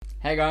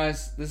Hey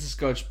guys, this is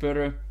Coach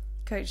Peter.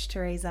 Coach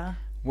Teresa.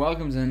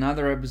 Welcome to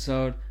another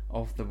episode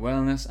of the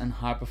Wellness and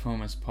High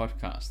Performance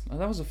Podcast. Now,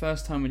 that was the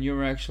first time when you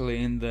were actually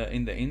in the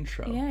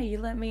intro. Yeah, you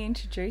let me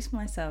introduce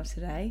myself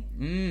today.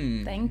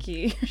 Mm. Thank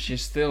you.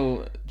 She's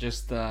still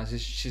just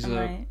she's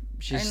only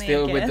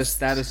still a with the guest?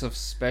 status of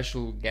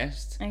special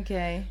guest.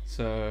 Okay.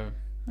 So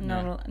I'm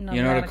yeah. not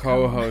You're not allowed a to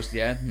co-host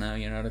yet. No,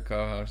 you're not a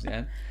co-host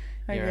yet.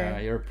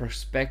 Okay. You're a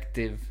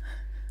prospective.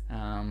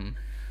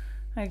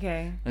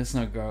 Okay. Let's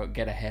not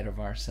get ahead of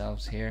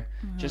ourselves here.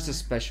 Just a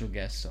special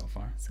guest so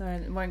far. So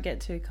I won't get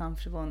too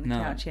comfortable on the No,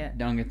 couch yet.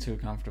 don't get too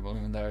comfortable,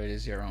 even though it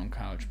is your own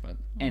couch. But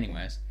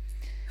anyways,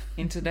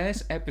 in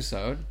today's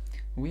episode,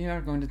 we are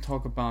going to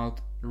talk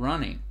about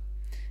running,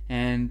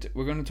 and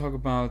we're going to talk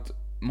about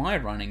my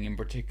running in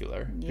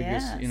particular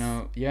because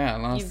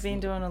Yes. You've been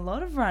doing a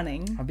lot of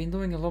running I've been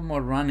doing a lot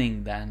more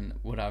running than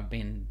what I've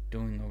been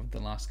doing over the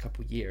last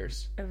couple of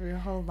years, over your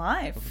whole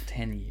life. over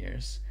 10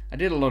 years. I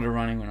did a lot of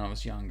running when I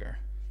was younger.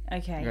 I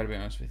Okay. gotta be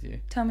honest with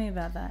you. Tell me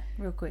about that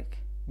real quick.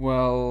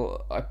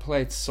 Well, I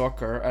played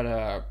soccer at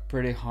a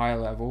pretty high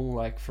level,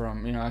 like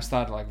from, I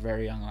started like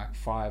very young, like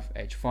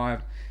age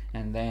 5,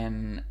 and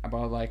then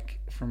about like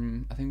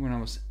from, I think when I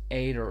was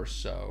 8 or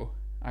so,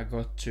 I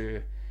got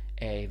to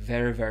a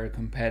very, very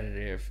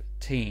competitive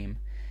team,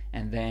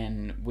 and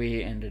then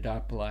we ended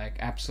up like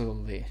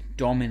absolutely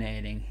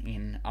dominating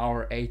in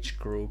our age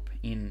group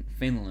in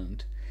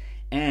Finland,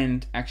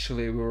 and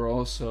actually we were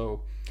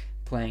also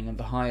playing on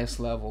the highest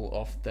level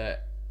of the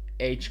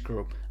age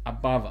group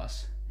above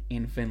us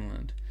in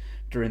Finland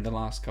during the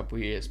last couple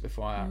of years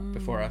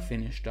before I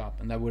finished up,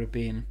 and that would have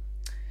been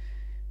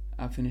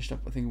I finished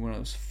up I think when I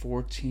was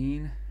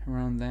 14,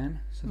 around then,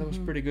 so that was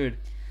pretty good.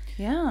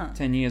 Yeah.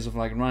 10 years of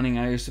like running.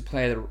 I used to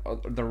play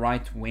the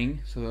right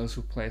wing, so those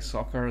who play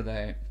soccer,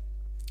 they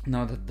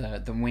know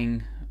that the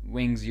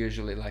wings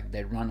usually like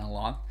they run a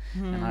lot,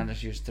 and I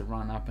just used to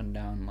run up and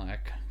down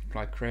like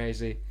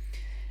crazy.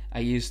 I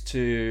used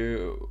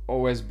to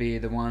always be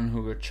the one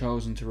who were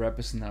chosen to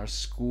represent our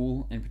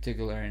school, in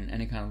particular in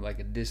any kind of like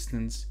a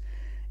distance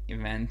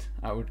event.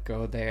 I would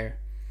go there.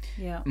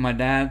 Yeah. My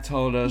dad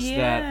told us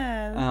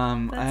that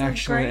That's I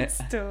actually a great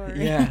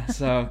story. yeah,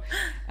 so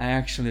I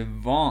actually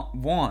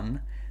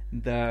won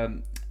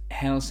the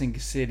Helsinki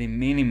City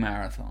mini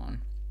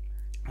marathon,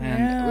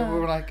 and we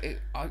were like,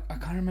 I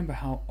can't remember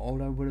how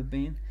old I would have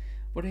been.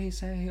 What did he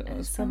say? It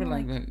was probably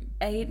like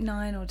 8,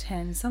 9 or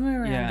 10,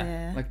 somewhere around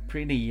there. like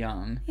pretty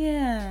young.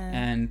 Yeah.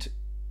 And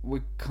we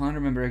can't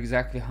remember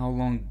exactly how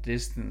long the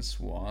distance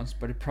was,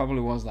 but it probably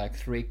was like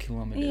 3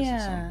 kilometers or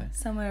something.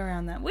 Somewhere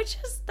around that.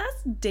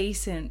 That's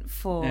decent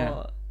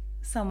for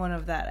someone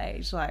of that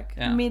age, like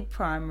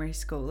mid-primary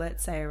school,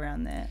 let's say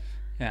around there.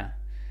 Yeah.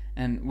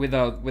 And with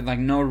like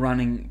no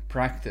running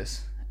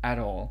practice at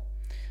all.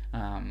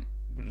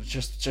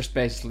 Just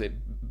basically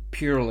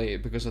purely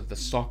because of the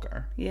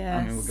soccer.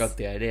 Yes. I mean, we got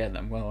the idea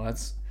that, well,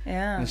 let's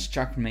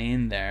chuck me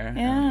in there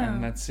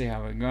and let's see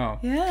how we go.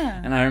 Yeah.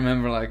 And I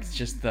remember like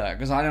just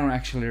because I don't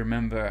actually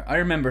remember. I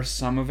remember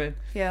some of it.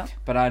 Yeah.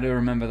 But I do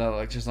remember that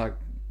like just like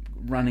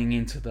running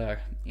into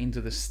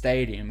the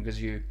stadium,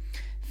 because you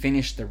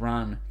finished the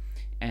run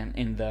and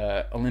in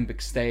the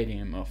Olympic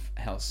Stadium of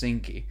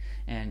Helsinki,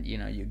 and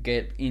you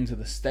get into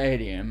the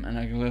stadium, and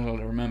I can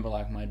literally remember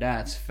like my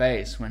dad's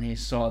face when he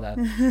saw that.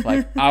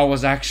 Like I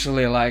was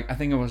actually like, I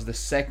think it was the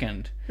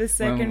second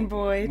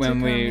boy when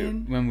to we come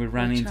in, when we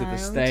ran into the child.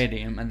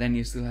 stadium, and then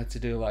you still had to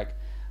do like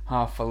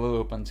half a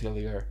loop until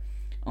you're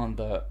on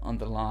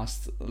the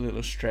last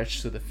little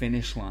stretch to the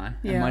finish line.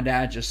 And my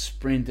dad just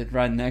sprinted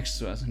right next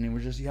to us, and he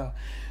would just yell,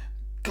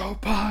 go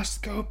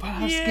past, keep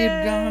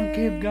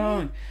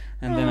going.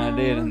 And then I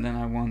did, and then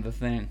I won the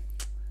thing.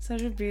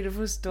 Such a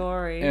beautiful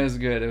story. It was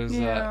good. It was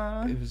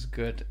Yeah. it was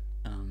good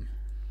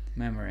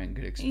memory and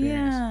good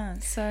experience. Yeah,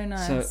 so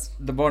nice. So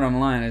the bottom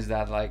line is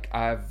that like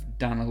I've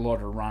done a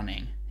lot of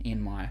running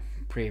in my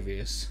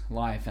previous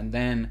life, and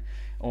then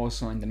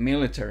also in the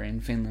military in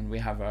Finland we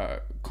have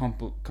a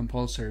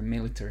compulsory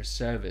military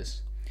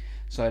service.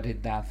 So I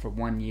did that for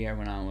 1 year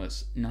when I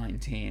was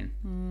 19,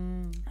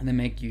 and they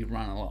make you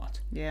run a lot.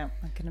 Yeah,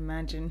 I can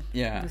imagine.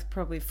 Yeah, With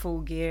probably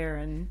full gear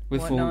and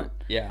with whatnot.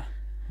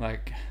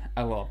 like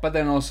a lot. But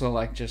then also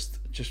like just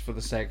for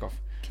the sake of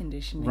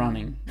Conditioning.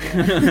 running,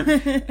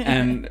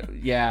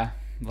 Yeah.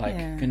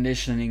 and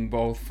conditioning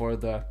both for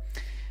the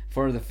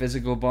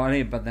physical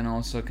body, but then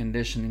also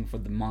conditioning for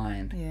the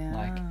mind. Yeah.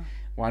 Like,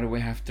 why do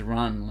we have to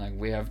run? Like,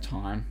 we have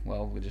time.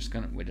 Well, we just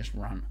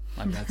run.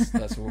 Like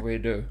that's what we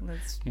do.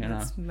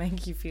 Let's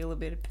make you feel a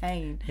bit of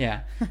pain.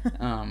 Yeah.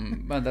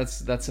 But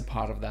that's a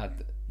part of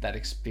that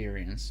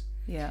experience.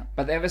 Yeah.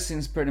 But ever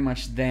since pretty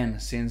much then,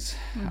 since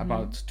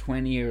about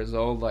 20 years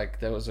old, like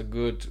there was a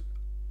good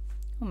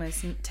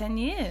Almost 10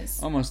 years.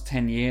 almost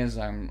 10 years.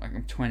 I'm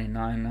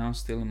 29 now,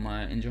 still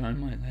enjoying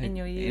my In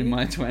your youth? in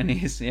my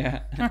 20s.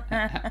 Yeah.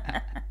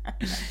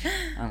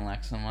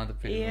 Unlike some other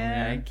people.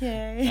 Yeah,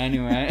 okay.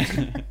 Anyway,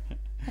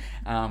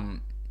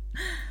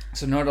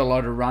 so not a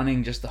lot of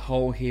running, just a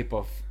whole heap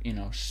of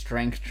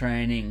strength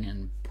training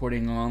and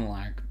putting on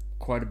like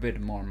quite a bit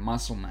more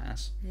muscle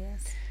mass.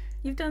 Yes.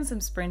 You've done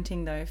some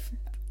sprinting though.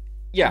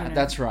 Yeah,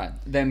 that's right.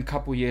 Then a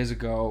couple years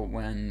ago,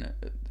 when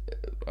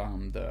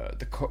when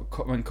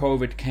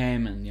COVID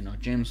came and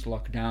gyms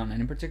locked down, and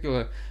in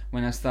particular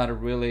when I started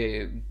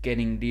really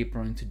getting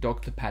deeper into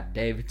Dr. Pat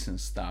Davidson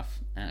stuff,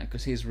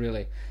 because he's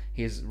really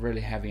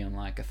heavy on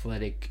like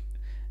athletic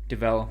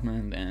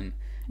development and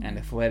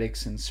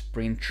athletics and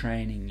sprint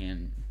training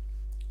and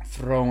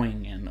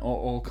throwing and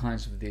all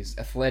kinds of these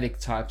athletic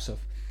types of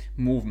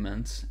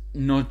movements,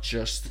 not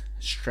just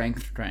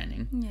strength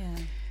training. Yeah.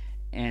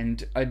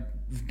 And I've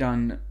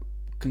done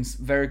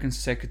very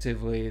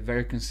consistently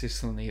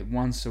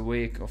once a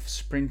week of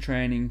sprint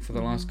training for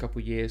the last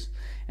couple of years,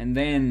 and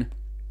then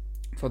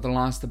for the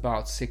last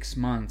about 6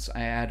 months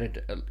I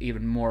added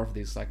even more of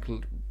these like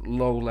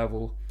low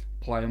level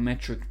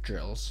plyometric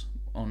drills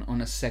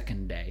on a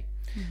second day.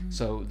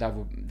 So that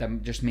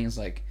just means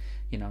like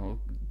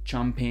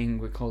jumping.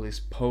 We call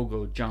these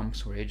pogo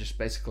jumps, where you're just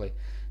basically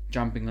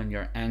jumping on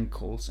your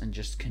ankles and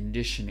just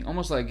conditioning,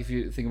 almost like if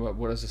you think about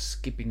what does a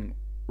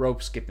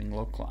rope skipping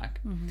look like.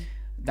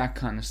 That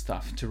kind of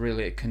stuff to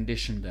really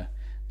condition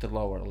the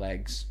lower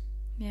legs.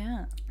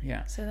 Yeah.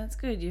 Yeah. So that's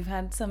good. You've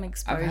had some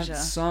exposure. I've had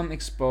some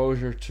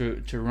exposure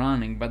to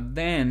running, but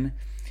then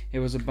it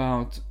was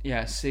about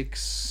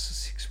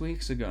 6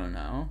 weeks ago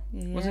now.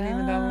 Yeah. Was it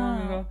even that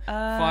long ago?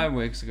 5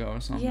 weeks ago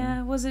or something.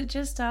 Yeah. Was it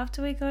just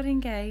after we got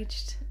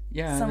engaged?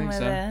 Yeah, somewhere I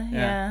think so. There.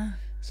 Yeah.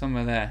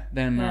 Somewhere there.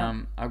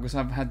 Then because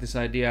I've had this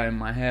idea in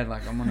my head,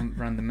 like I'm gonna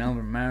run the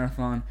Melbourne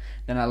Marathon.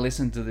 Then I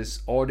listened to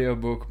this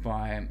audiobook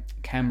by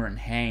Cameron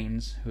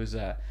Hanes, who's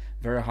a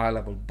very high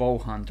level bow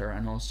hunter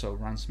and also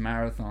runs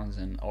marathons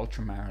and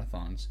ultra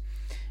marathons.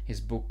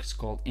 His book is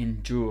called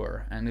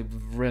Endure, and it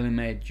really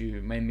made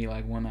me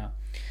like wanna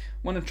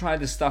try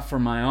this stuff for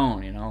my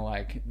own,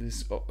 like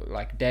this,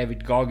 like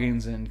David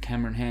Goggins and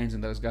Cameron Hanes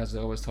and those guys. They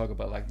always talk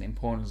about like the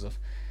importance of,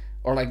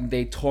 or like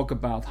they talk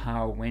about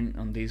how when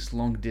on these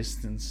long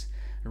distance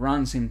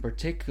runs in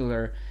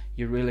particular,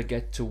 you really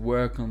get to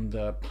work on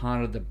the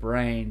part of the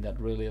brain that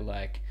really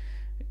like,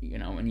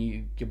 when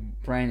your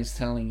brain is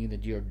telling you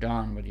that you're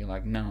done, but you're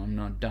like, no, I'm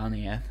not done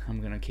yet,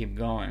 I'm gonna keep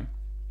going.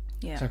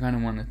 Yeah. So I kind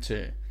of wanted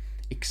to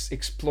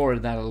explore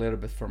that a little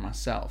bit for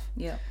myself.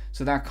 Yeah.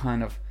 So that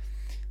kind of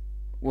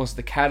was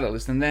the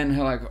catalyst. And then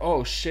like,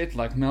 oh shit,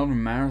 like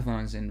Melbourne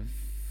Marathon's in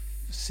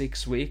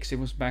 6 weeks, it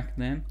was back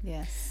then.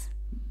 Yes.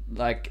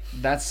 Like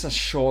that's a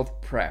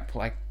short prep.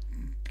 Like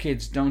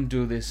kids, don't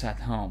do this at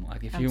home.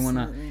 Like if you want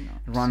to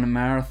run a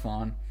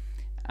marathon,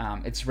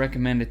 it's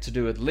recommended to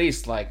do at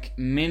least like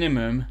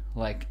minimum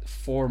like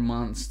 4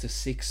 months to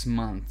 6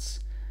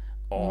 months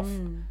of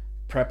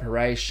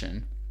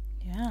preparation.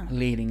 Yeah.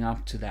 Leading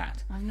up to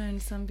that. I've known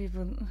some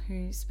people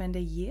who spend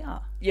a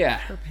year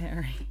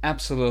preparing.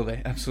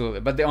 Absolutely.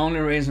 But the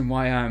only reason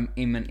why I'm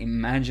even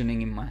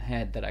imagining in my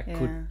head that I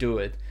could do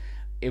it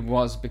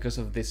was because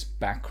of this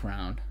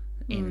background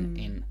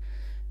in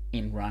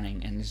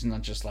running. And it's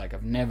not just like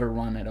I've never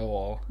run at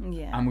all.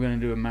 Yeah. I'm going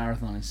to do a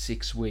marathon in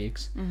 6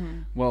 weeks.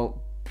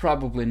 Well,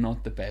 probably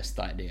not the best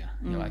idea.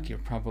 You're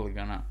probably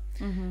going to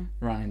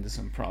run into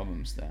some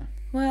problems there.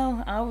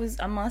 Well,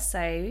 I must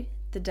say,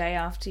 the day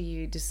after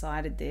you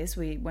decided this,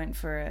 we went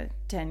for a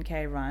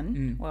 10k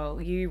run.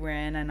 Well, you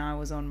ran and I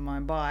was on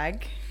my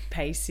bike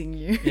pacing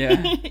you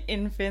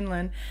in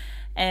Finland.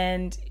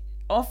 And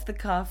off the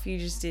cuff, you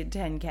just did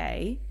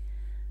 10k,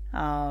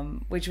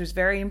 which was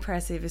very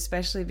impressive,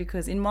 especially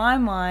because in my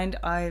mind,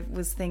 I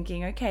was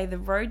thinking, okay, the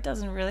road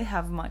doesn't really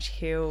have much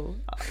hill,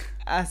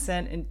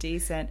 ascent and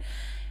descent.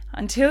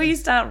 Until you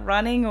start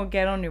running or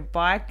get on your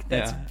bike,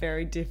 that's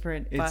very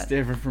different. It's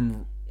different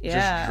from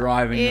just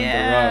driving on the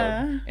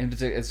road. And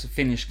it's a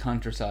Finnish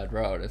countryside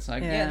road. It's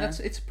like,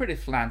 it's a pretty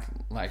flat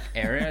like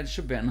area. It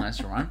should be a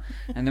nice run.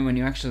 And then when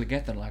you actually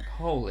get there, like,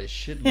 holy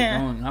shit, we're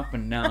going up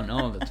and down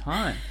all the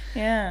time.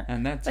 Yeah.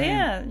 And that's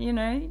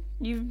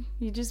you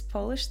just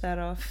polish that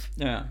off.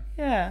 Yeah.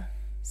 Yeah.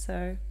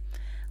 So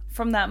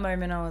from that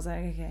moment, I was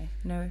like, okay,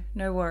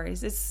 no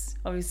worries. It's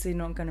obviously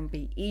not going to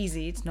be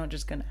easy. It's not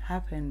just going to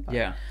happen.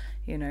 But,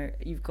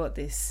 you've got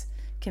this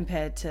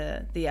compared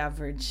to the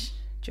average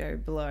Joe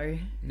Blow,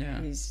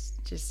 who's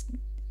just,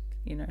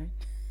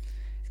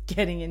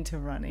 getting into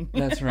running.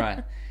 That's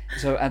right.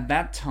 So at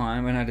that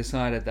time, when I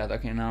decided that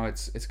okay, now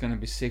it's going to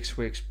be 6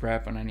 weeks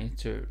prep, and I need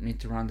to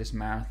run this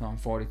marathon,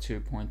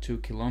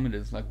 42.2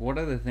 kilometers. Like, what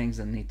are the things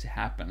that need to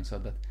happen so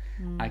that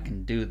I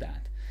can do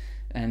that?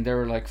 And there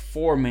were like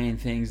 4 main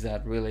things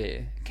that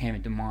really came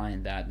into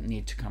mind that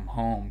need to come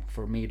home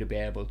for me to be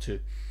able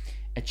to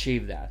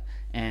achieve that.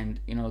 And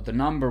the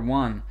number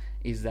one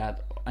is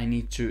that I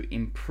need to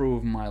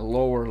improve my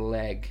lower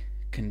leg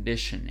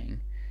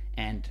conditioning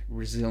and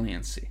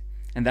resiliency.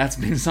 And that's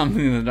been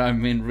something that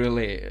I've been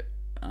really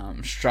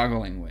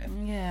struggling with.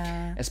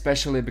 Yeah.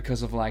 Especially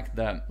because of like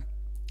I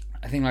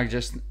think like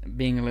just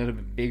being a little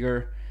bit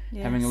bigger,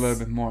 having a little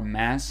bit more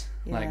mass,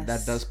 like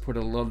that does put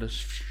a lot of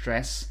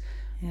stress.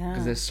 Yeah.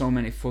 Because there's so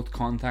many foot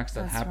contacts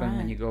that happen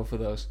when you go for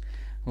those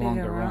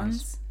longer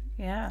runs.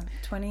 Yeah.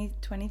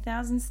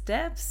 20,000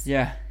 steps.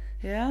 Yeah.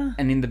 Yeah.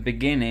 And in the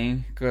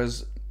beginning,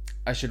 because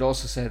I should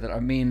also say that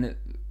I've been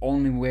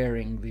only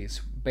wearing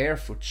these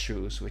barefoot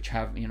shoes, which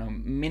have,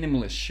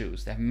 minimalist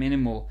shoes. They have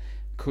minimal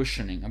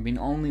cushioning. I've been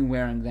only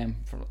wearing them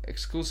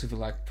exclusively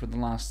like for the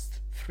last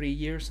 3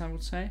 years, I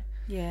would say.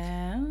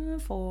 Yeah,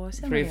 4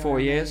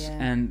 years. Yeah.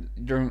 And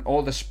during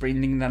all the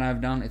sprinting that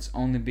I've done, it's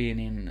only been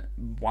in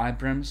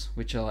Vibrams,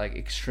 which are like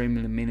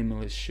extremely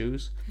minimalist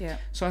shoes. Yeah.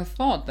 So I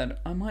thought that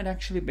I might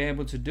actually be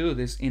able to do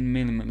this in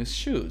minimalist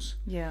shoes.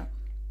 Yeah.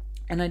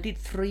 And I did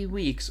 3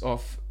 weeks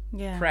of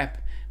prep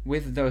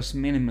with those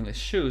minimalist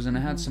shoes, and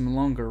I had some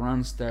longer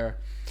runs there.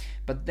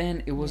 But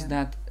then it was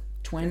that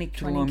 20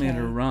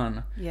 kilometer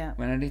run. Yeah.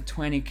 When I did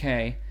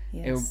 20k,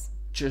 it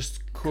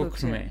just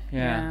cooked me.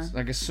 Yeah.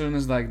 Like as soon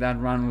as like that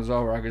run was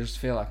over, I could just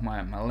feel like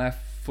my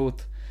left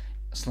foot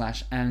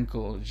 /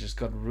 ankle just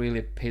got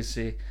really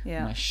pissy.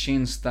 Yeah. My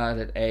shin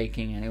started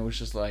aching, and it was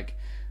just like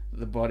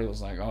the body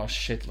was like, oh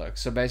shit. Like,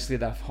 so basically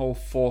that whole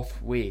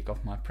 4th week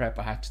of my prep,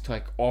 I had to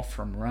take off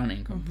from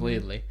running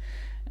completely.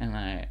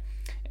 And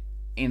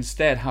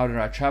instead, how did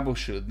I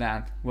troubleshoot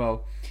that?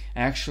 Well,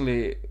 I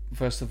actually,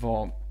 first of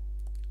all,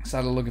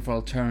 started looking for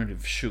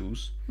alternative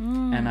shoes,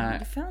 and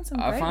I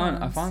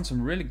found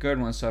some really good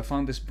ones. So I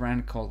found this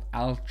brand called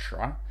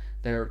Altra.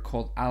 They're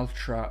called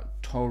Altra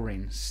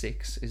Taurin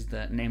 6 is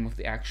the name of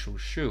the actual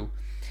shoe,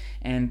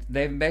 and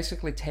they've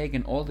basically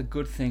taken all the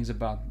good things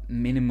about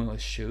minimalist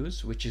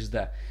shoes, which is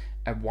a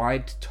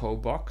wide toe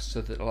box,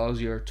 so that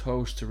allows your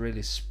toes to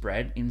really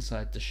spread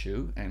inside the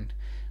shoe and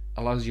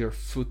allows your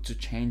foot to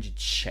change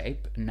its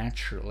shape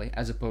naturally,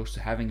 as opposed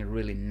to having a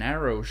really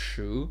narrow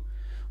shoe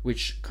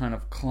which kind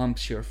of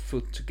clumps your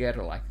foot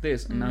together like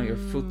this, and now your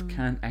foot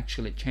can't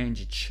actually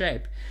change its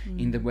shape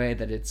in the way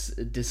that it's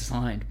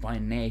designed by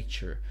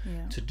nature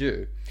to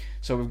do.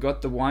 So we've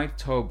got the wide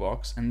toe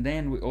box, and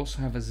then we also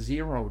have a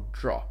 0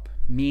 drop,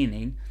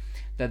 meaning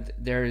that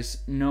there is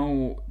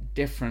no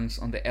difference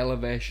on the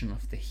elevation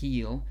of the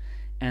heel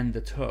and the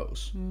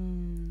toes.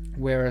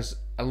 Whereas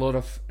a lot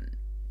of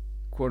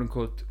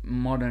quote-unquote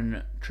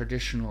modern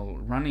traditional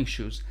running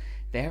shoes,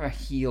 they have a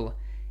heel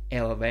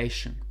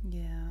elevation.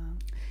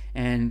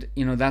 And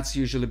that's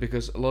usually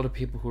because a lot of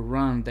people who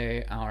run,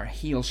 they are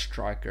heel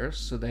strikers,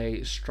 so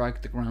they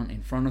strike the ground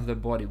in front of their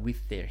body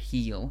with their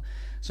heel.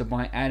 So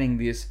by adding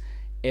this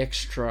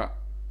extra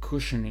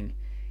cushioning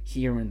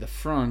here in the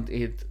front,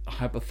 it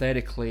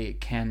hypothetically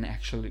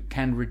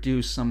can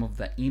reduce some of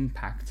the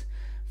impact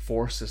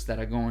forces that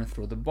are going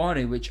through the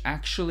body, which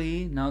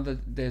actually, now that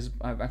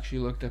I've actually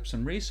looked up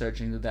some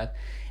research into that,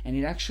 and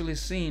it actually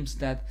seems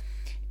that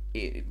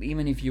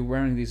even if you're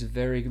wearing these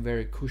very,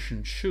 very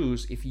cushioned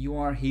shoes, if you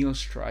are heel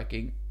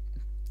striking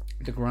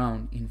the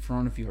ground in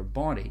front of your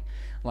body,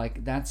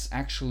 like that's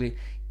actually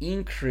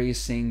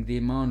increasing the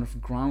amount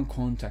of ground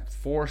contact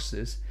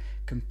forces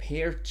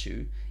compared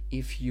to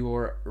if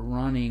you're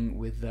running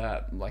with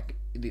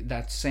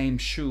that same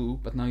shoe,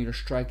 but now you're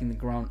striking the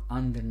ground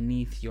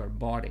underneath your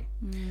body,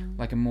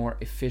 like a more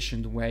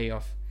efficient way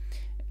of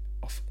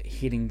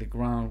hitting the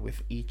ground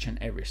with each and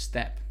every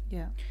step.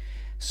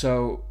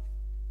 So,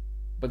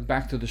 but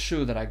back to the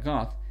shoe that I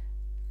got,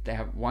 they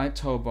have wide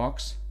toe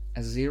box,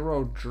 a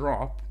 0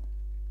 drop,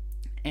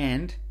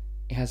 and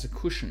it has a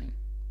cushioning.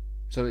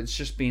 So it's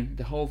just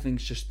the whole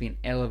thing's just been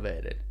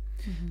elevated.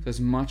 So it's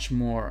much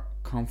more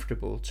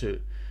comfortable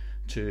to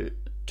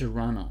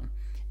run on.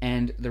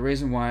 And the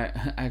reason why,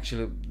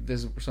 actually,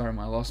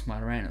 I lost my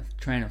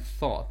train of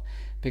thought,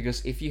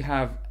 because if you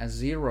have a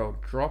 0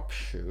 drop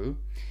shoe,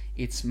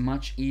 it's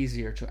much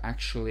easier to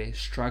actually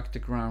strike the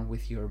ground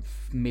with your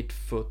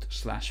midfoot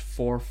 /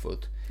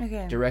 forefoot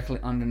directly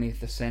underneath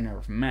the center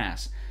of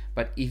mass.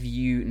 But if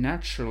you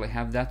naturally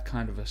have that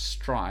kind of a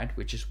stride,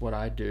 which is what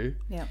I do,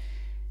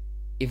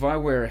 if I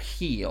wear a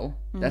heel,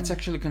 that's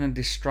actually going to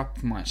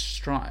disrupt my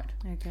stride.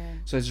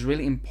 So it's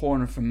really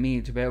important for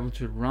me to be able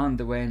to run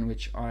the way in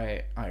which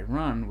I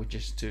run, which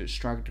is to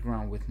strike the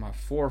ground with my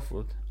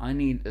forefoot. I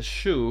need a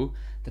shoe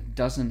that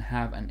doesn't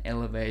have an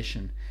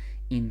elevation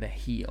in the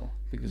heel,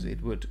 because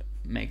it would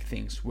make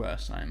things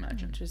worse, I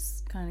imagine.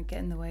 Just kind of get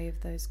in the way of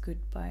those good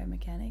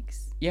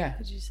biomechanics.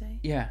 Could you say?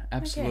 Yeah,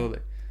 absolutely.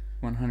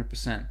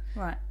 100%.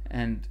 Right.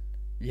 And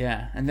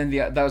and then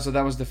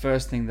that was the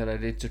first thing that I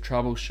did to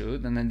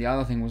troubleshoot, and then the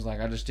other thing was like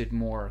I just did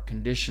more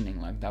conditioning.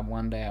 Like that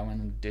one day I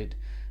went and did,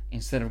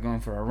 instead of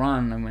going for a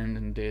run, I went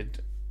and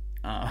did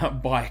a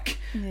bike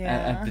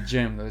at the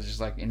gym. That was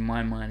just like, in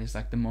my mind, it's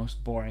like the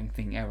most boring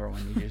thing ever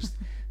when you're just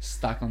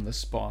stuck on the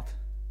spot.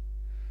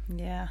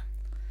 Yeah.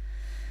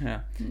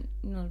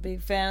 Not a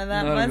big fan of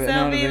that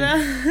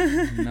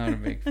either. Not a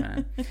big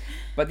fan.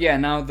 But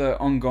now the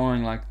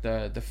ongoing, like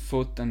the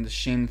foot and the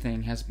shin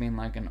thing has been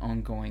like an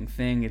ongoing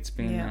thing. It's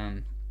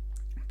been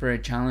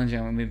pretty challenging.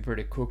 I've been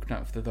pretty cooked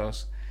after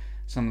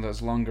some of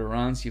those longer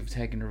runs. You've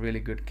taken really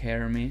good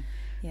care of me.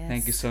 Yes.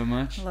 Thank you so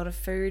much. A lot of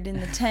food in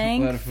the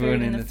tank. A lot of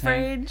food in the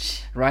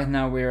fridge. Right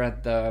now we're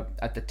at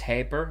the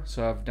taper,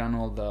 so I've done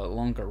all the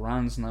longer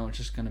runs. Now it's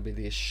just going to be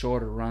these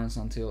shorter runs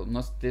until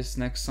not this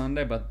next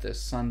Sunday, but the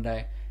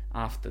Sunday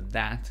after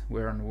that.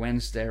 We're on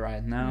Wednesday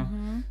right now,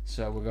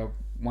 so we'll go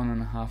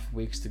 1.5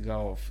 weeks to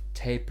go of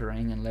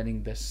tapering and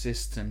letting the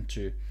system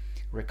to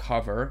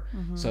recover,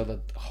 so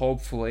that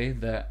hopefully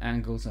the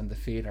ankles and the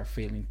feet are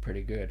feeling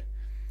pretty good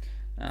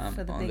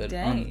for the big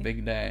day. On the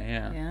big day.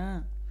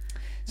 Yeah.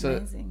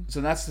 Amazing.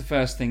 So that's the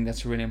first thing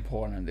that's really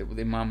important.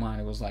 In my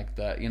mind, it was like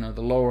the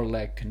lower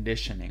leg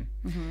conditioning.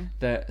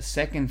 The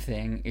second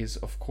thing is,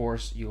 of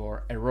course,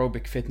 your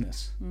aerobic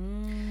fitness,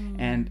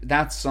 and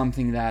that's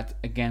something that,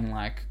 again,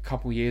 like a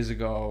couple years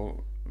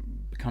ago,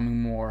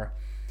 becoming more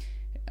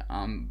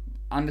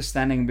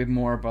understanding a bit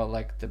more about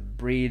like the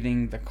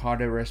breathing, the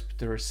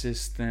cardiorespiratory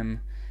system,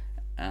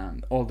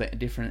 all the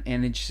different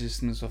energy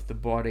systems of the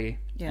body,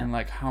 and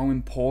like how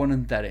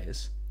important that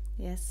is.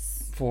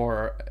 Yes.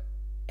 For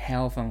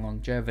health and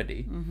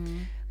longevity,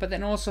 but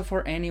then also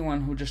for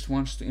anyone who just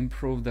wants to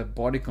improve their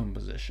body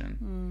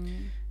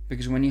composition,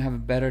 because when you have a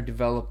better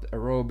developed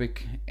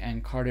aerobic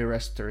and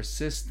cardiorespiratory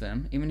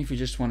system, even if you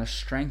just want to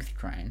strength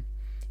train,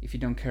 if you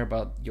don't care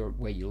about your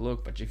way you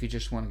look, but if you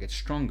just want to get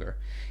stronger,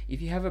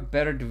 if you have a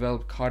better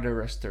developed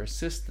cardiorespiratory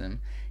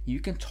system, you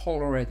can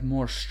tolerate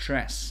more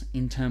stress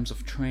in terms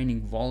of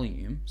training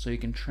volume, so you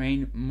can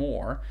train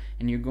more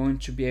and you're going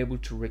to be able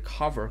to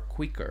recover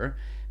quicker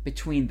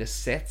between the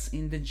sets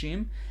in the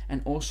gym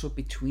and also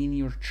between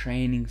your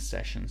training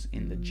sessions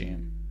in the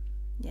gym.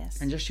 Yes.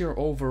 And just your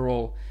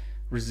overall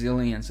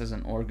resilience as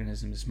an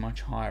organism is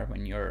much higher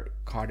when your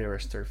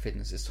cardiorespiratory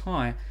fitness is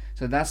high.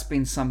 So that's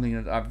been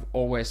something that I've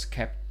always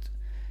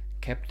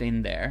kept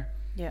in there.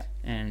 Yeah.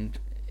 And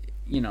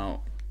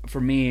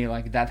for me,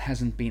 like, that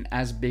hasn't been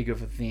as big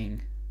of a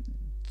thing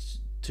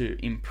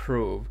to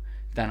improve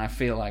than I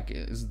feel like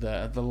is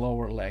the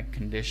lower leg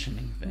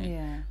conditioning thing.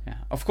 Yeah.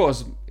 Of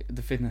course,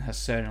 the fitness has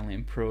certainly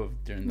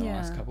improved during the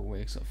last couple of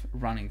weeks of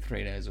running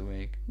 3 days a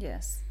week.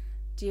 Yes.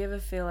 Do you ever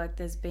feel like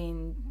there's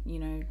been,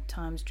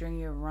 times during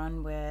your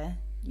run where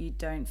you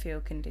don't feel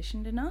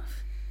conditioned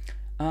enough?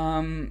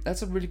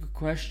 That's a really good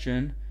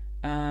question.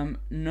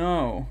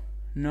 No,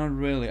 not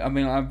really. I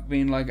mean, I've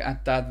been like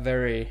at that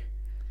very,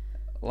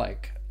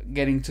 like,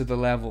 getting to the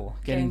level,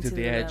 getting to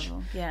the edge.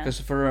 Level. Yeah.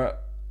 Because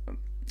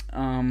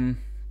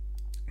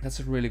that's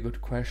a really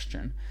good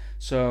question.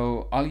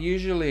 So I'll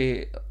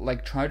usually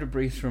like try to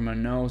breathe through my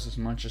nose as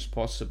much as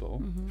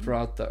possible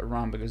throughout the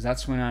run, because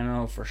that's when I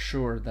know for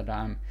sure that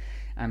I'm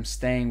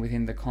staying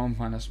within the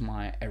confines of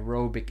my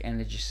aerobic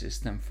energy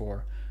system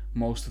for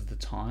most of the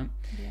time.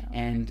 Yeah.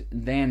 And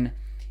then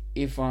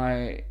if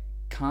I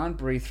can't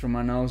breathe through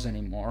my nose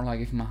anymore, like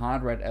if my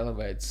heart rate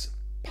elevates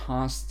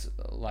past,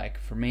 like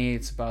for me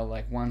it's about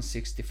like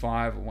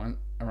 165 or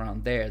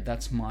around there,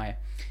 that's my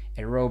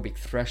aerobic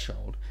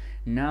threshold.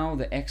 Now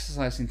the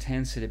exercise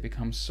intensity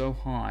becomes so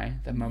high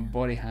that my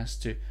body has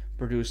to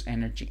produce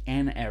energy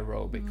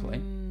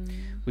anaerobically,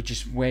 which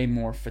is way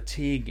more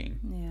fatiguing.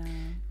 Yeah.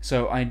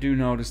 So I do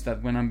notice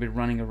that when I've been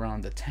running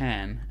around the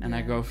 10 and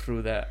I go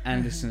through the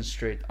Anderson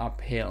Street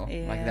uphill,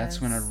 like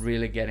that's when I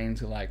really get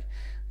into like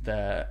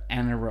the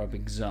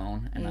anaerobic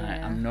zone, and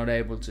I'm not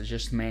able to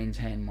just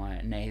maintain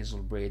my nasal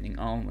breathing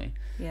only.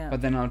 Yeah.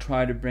 But then I'll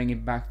try to bring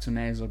it back to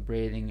nasal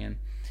breathing,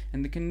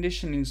 and the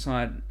conditioning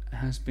side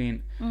has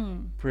been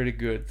pretty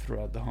good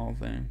throughout the whole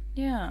thing.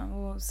 Yeah,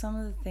 well, some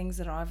of the things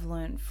that I've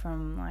learned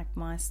from like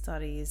my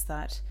study is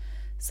that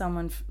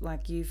someone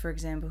like you, for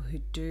example, who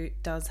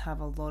does have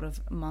a lot of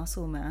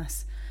muscle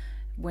mass,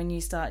 when you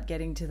start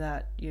getting to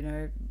that,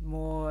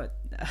 more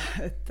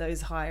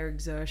those higher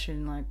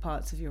exertion like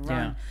parts of your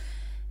run,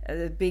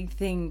 the big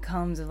thing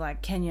comes of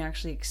like, can you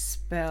actually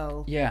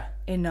expel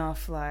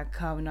enough like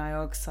carbon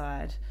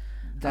dioxide?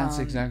 That's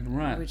exactly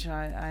right. Which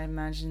I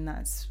imagine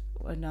that's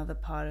another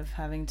part of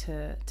having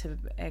to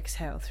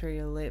exhale through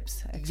your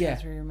lips, exhale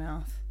through your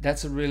mouth.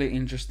 That's a really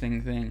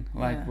interesting thing,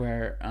 like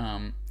where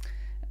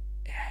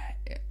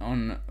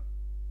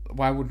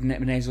why would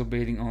nasal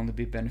breathing only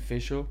be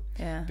beneficial?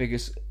 Yeah.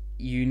 Because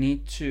you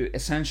need to,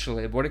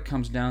 essentially what it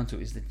comes down to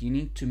is that you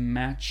need to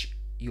match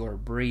your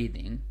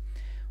breathing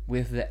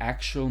with the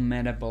actual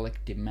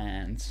metabolic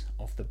demands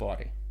of the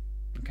body.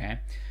 Okay?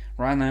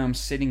 Right now I'm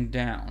sitting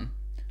down,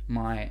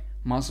 my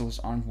muscles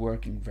aren't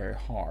working very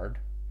hard,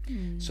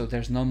 so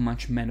there's not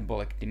much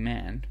metabolic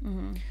demand.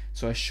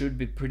 So I should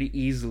be pretty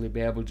easily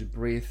be able to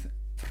breathe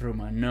through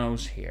my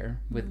nose here,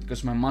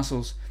 because my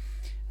muscles,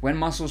 when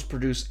muscles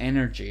produce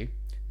energy,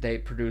 they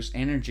produce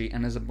energy,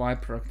 and as a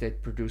byproduct they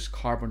produce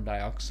carbon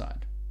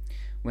dioxide.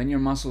 When your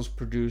muscles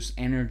produce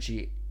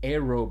energy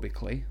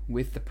aerobically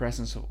with the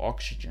presence of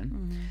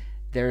oxygen,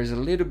 there is a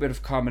little bit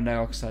of carbon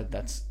dioxide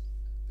that's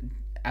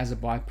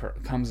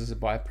comes as a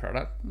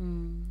byproduct.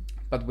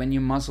 But when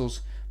your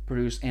muscles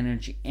produce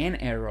energy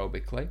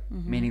anaerobically,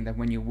 meaning that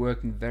when you're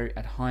working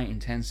at high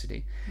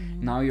intensity,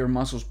 now your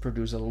muscles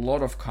produce a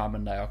lot of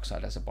carbon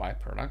dioxide as a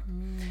byproduct.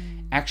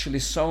 Actually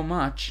so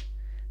much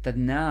that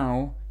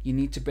now you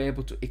need to be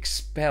able to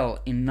expel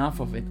enough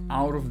of it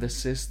out of the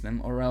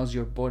system, or else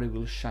your body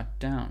will shut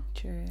down.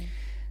 True.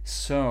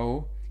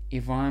 So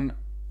if my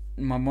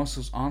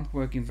muscles aren't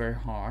working very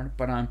hard,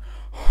 but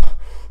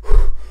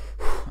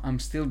I'm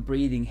still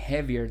breathing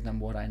heavier than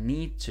what I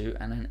need to,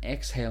 and I'm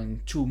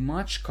exhaling too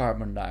much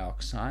carbon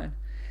dioxide,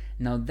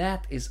 Now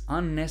that is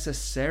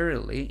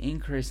unnecessarily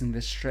increasing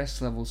the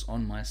stress levels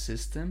on my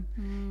system,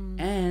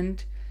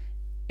 and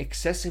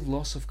excessive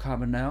loss of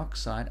carbon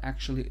dioxide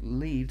actually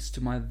leads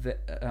to my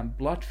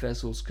blood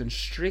vessels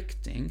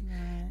constricting,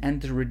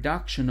 and the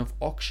reduction of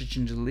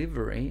oxygen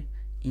delivery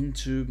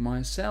into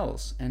my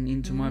cells and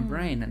into my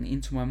brain and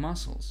into my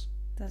muscles.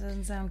 That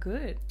doesn't sound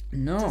good.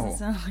 No. It doesn't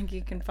sound like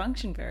you can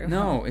function very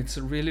well. No, it's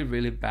a really,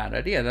 really bad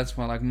idea. That's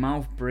why, like,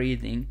 mouth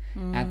breathing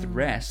at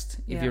rest,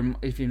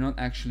 if you're not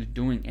actually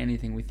doing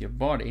anything with your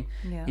body,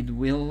 it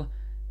will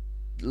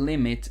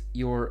limit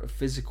your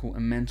physical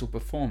and mental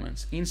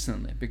performance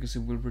instantly, because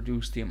it will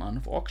reduce the amount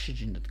of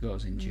oxygen that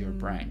goes into your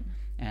brain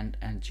and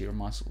to your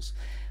muscles.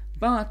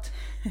 But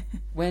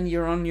when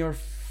you're on your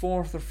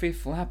 4th or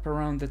 5th lap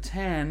around the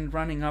 10,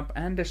 running up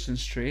Anderson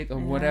Street or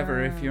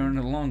whatever, if you're on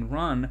a long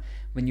run,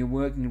 when you're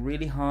working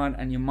really hard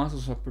and your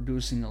muscles are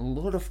producing a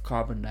lot of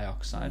carbon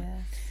dioxide,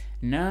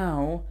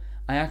 now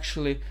I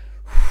actually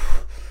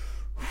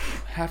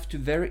have to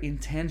very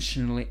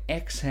intentionally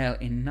exhale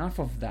enough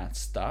of that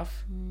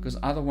stuff, because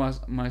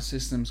otherwise my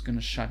system's going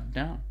to shut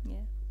down.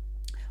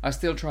 I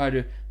still try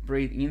to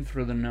breathe in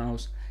through the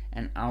nose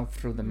and out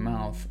through the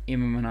mouth,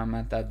 even when I'm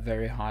at that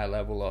very high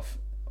level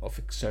of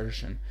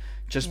exertion,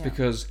 just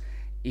because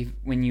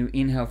when you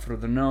inhale through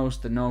the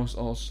nose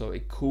also,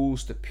 it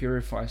cools, it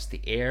purifies the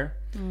air,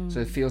 so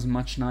it feels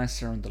much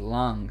nicer on the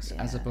lungs,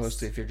 as opposed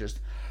to if you're just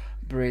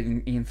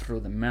breathing in through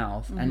the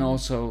mouth. And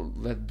also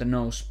the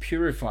nose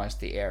purifies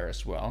the air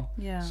as well,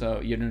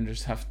 so you don't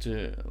just have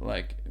to,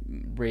 like,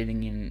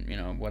 breathing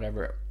in,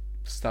 whatever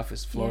stuff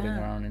is floating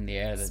around in the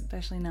air,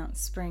 especially now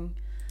it's spring.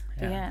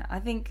 Yeah, I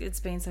think it's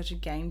been such a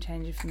game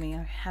changer for me.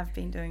 I have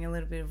been doing a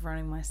little bit of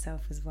running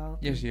myself as well.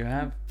 Yes, you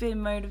have.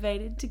 Been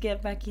motivated to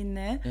get back in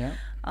there. Yeah.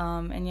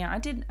 And I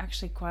did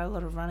actually quite a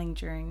lot of running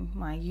during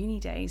my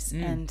uni days.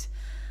 And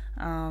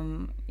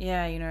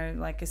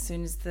like as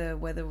soon as the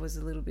weather was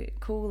a little bit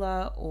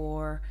cooler,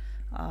 or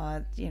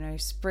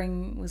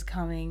spring was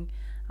coming,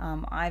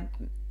 I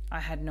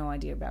had no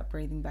idea about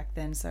breathing back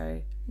then.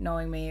 So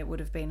knowing me, it would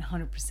have been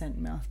 100%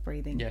 mouth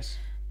breathing. Yes.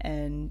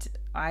 And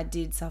I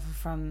did suffer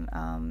from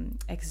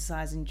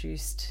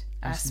exercise-induced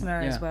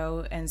asthma as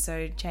well, and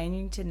so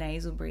changing to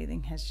nasal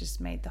breathing has just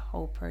made the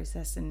whole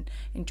process and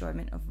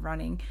enjoyment of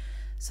running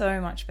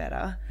so much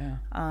better.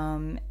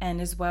 And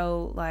as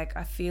well, like,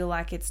 I feel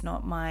like it's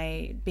not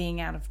my being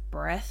out of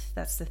breath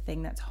that's the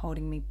thing that's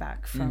holding me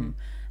back from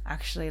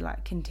actually,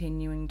 like,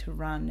 continuing to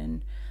run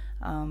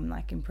and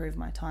like improve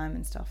my time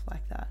and stuff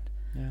like that.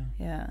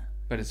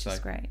 But it's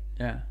like great.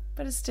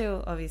 But it's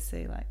still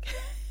obviously like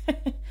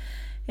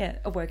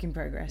a work in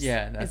progress.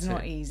 It's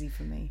not easy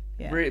for me.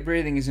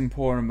 Breathing is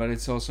important, but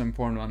it's also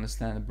important to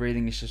understand that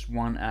breathing is just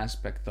one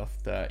aspect of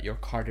your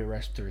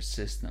cardiorespiratory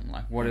system.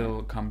 Like, what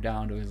it'll come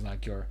down to is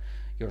like your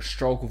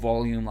stroke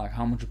volume, like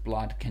how much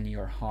blood can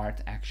your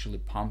heart actually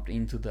pump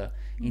into the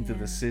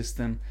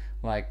system,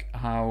 like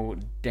how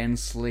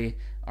densely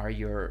are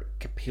your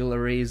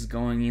capillaries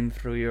going in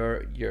through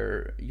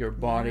your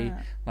body,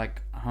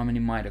 like how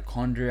many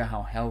mitochondria,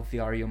 how healthy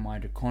are your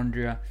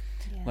mitochondria.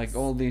 Like,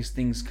 all these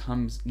things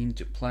comes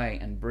into play,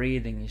 and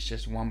breathing is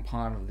just one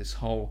part of this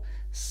whole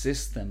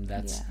system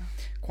that's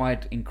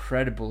quite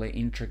incredibly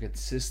intricate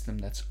system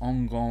that's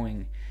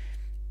ongoing.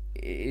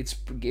 It's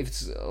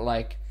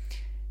like,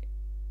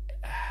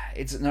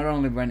 it's not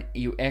only when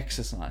you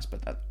exercise,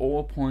 but at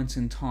all points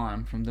in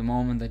time, from the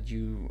moment that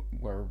you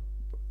were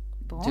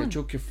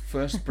took your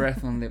first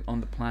breath on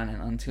the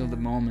planet until the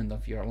moment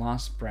of your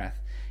last breath,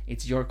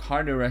 it's your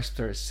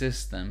cardiorespiratory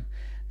system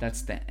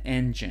that's the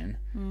engine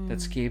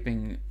that's keep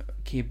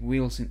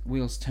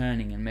wheels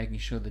turning and making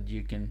sure that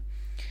you can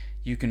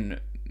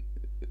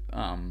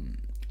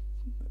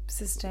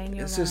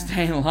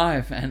sustain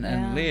life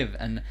and live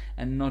and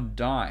not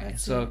die.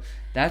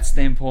 That's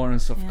the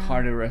importance of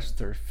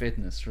cardiorespiratory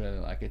fitness, really.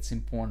 Like, it's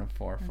important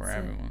for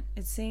everyone.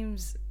 It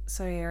seems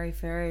so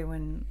airy-fairy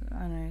when,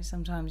 I know,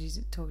 sometimes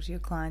you talk to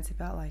your clients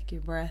about, like, your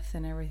breath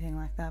and everything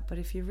like that, but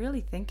if you really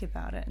think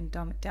about it and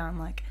dumb it down,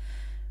 like,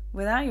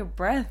 without your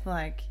breath,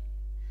 like,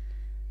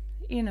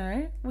 we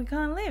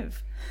can't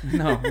live.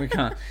 No, we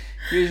can't.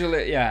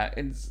 Usually,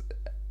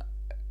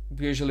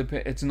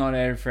 it's not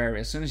airy-fairy.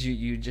 As soon as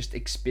you just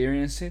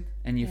experience it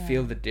and you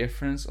feel the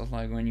difference of,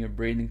 like, when you're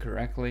breathing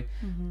correctly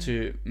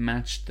to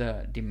match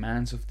the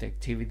demands of the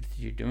activity that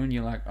you're doing,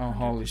 you're like, oh, 100%.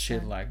 Holy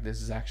shit, like,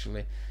 this is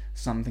actually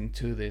something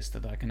to this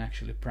that I can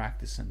actually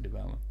practice and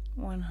develop.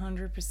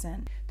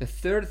 100%. The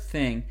third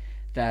thing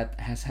that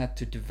has had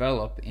to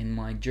develop in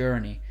my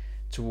journey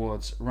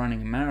towards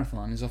running a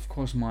marathon is, of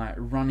course, my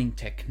running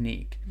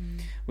technique,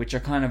 which I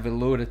kind of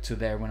alluded to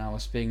there when I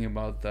was speaking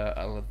about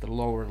the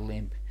lower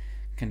limb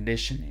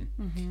conditioning.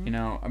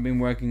 I've been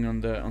working on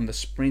the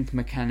sprint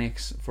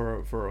mechanics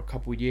for a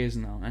couple years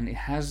now, and it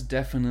has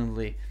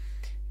definitely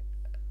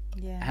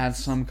had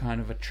some kind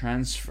of a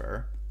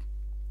transfer,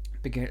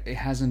 because it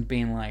hasn't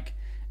been like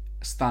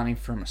starting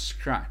from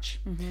scratch,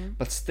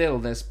 but still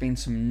there's been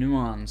some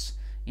nuance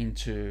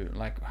into,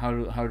 like, how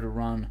to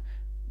run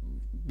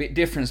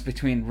difference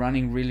between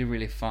running really,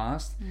 really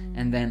fast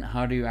and then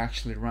how do you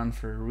actually run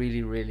for a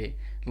really, really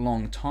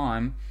long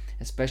time,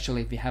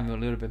 especially if you have a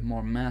little bit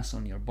more mass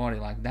on your body.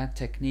 Like that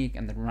technique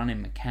and the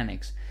running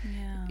mechanics,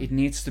 it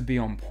needs to be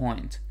on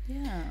point.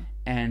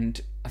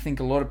 And I think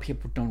a lot of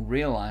people don't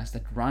realize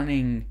that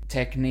running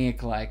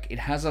technique, like it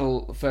has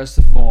first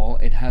of all,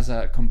 it has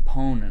a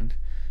component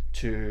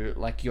to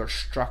like your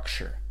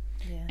structure.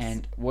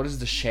 And what is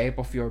the shape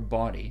of your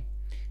body,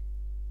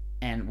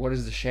 and what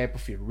is the shape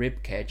of your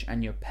rib cage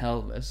and your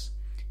pelvis,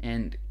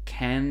 and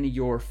can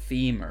your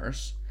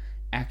femurs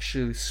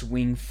actually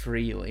swing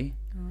freely?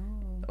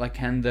 Like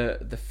can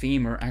the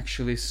femur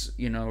actually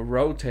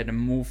rotate and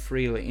move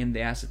freely in the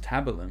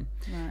acetabulum?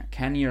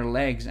 Can your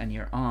legs and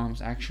your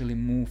arms actually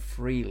move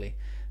freely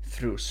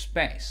through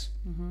space?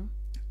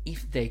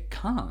 If they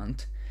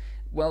can't,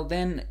 well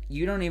then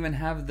you don't even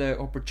have the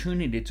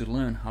opportunity to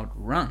learn how to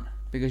run,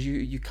 because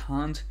you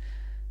can't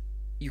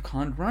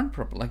run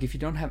properly. Like if you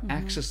don't have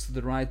access to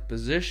the right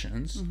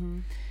positions,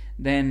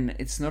 then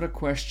it's not a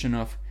question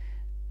of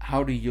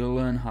how do you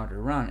learn how to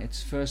run. It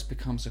first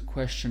becomes a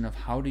question of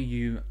how do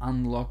you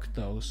unlock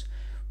those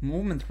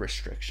movement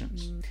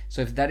restrictions.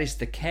 So if that is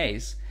the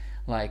case,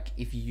 like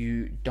if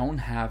you don't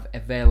have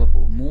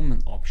available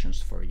movement options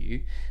for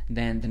you,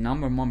 then the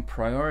number one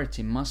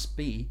priority must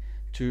be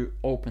to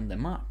open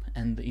them up.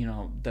 And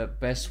the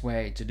best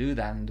way to do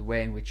that, and the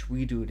way in which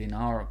we do it in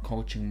our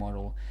coaching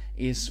model,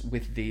 is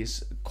with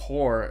these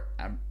core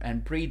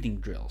and breathing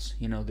drills.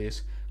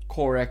 These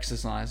core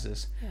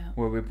exercises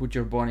where we put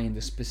your body in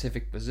the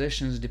specific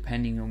positions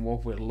depending on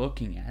what we're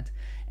looking at,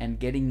 and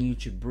getting you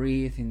to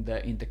breathe in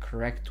the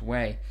correct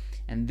way.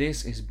 And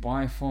this is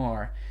by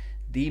far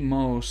the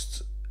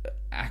most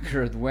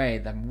accurate way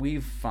that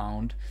we've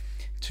found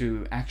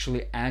to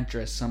actually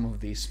address some of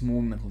these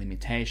movement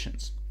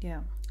limitations.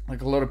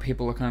 Like a lot of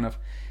people are kind of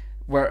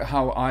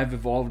how I've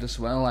evolved as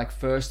well. Like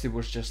first it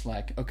was just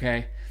like,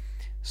 okay,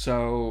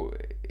 so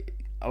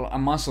a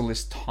muscle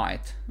is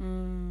tight.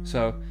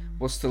 So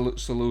what's the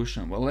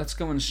solution? Well, let's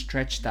go and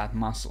stretch that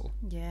muscle.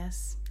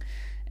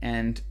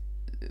 And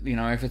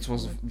if it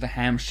was the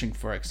hamstring,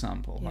 for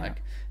example,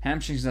 like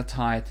hamstrings are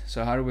tight,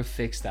 so how do we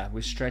fix that?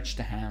 We stretch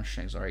the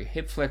hamstrings. Or your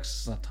hip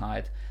flexors are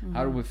tight,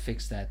 how do we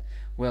fix that?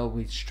 Well,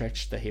 we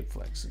stretch the hip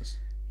flexors.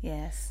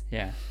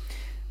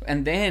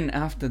 And then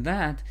after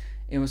that,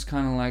 it was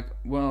kind of like,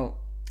 well,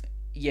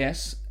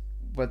 yes,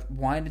 but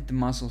why did the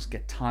muscles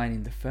get tight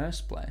in the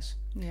first place?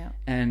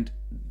 And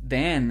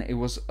then it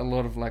was a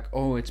lot of like,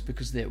 oh, it's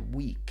because they're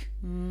weak,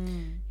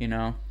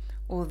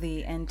 or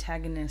the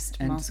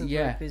antagonist muscle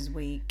group is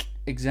weak.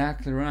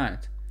 Exactly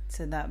right.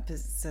 So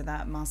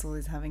that muscle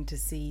is having to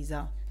seize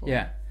up.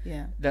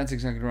 That's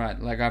exactly right.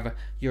 Like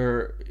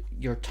you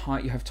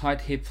have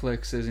tight hip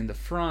flexors in the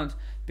front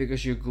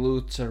because your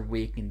glutes are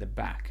weak in the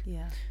back.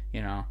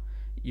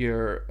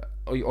 Your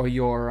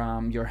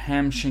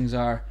hamstrings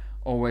are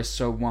always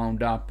so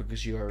wound up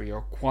because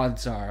your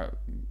quads are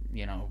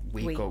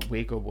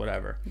weak or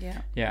whatever.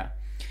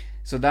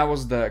 So that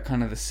was the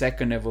kind of the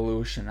second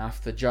evolution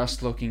after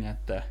just looking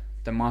at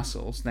the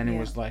muscles. Then it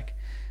was like,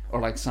 or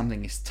like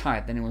something is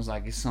tight, then it was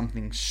like, is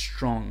something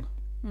strong?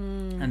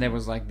 And there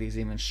was like these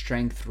even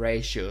strength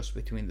ratios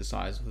between the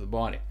size of the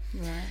body.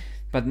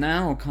 But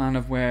now kind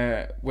of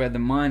where the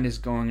mind is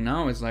going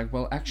now is like,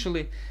 well,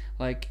 actually,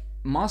 like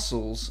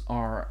muscles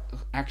are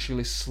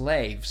actually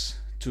slaves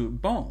to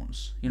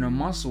bones.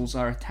 Muscles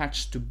are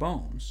attached to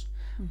bones.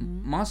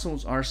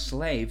 Muscles are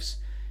slaves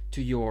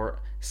to your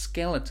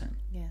skeleton.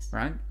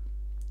 Right?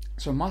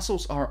 So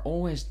muscles are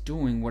always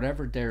doing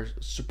whatever they're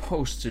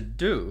supposed to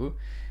do,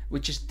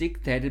 which is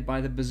dictated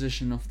by the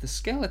position of the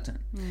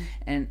skeleton.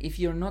 And if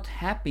you're not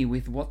happy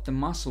with what the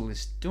muscle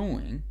is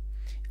doing,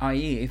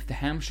 i.e. if the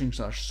hamstrings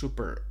are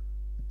super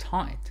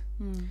tight,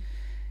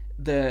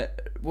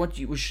 what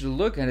we should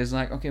look at is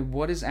like, okay,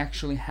 what is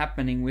actually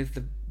happening with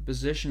the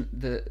position,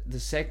 the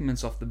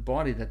segments of the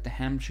body that the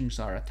hamstrings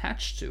are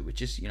attached to,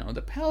 which is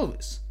the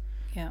pelvis,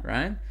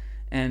 right?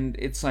 And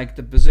it's like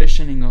the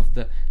positioning of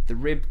the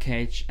rib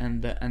cage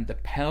and the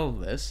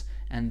pelvis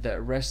and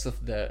the rest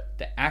of the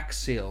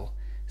axial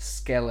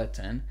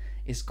skeleton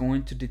is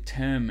going to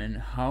determine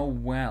how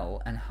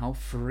well and how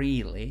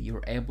freely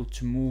you're able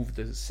to move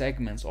the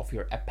segments of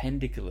your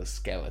appendicular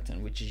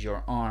skeleton, which is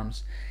your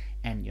arms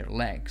and your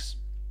legs.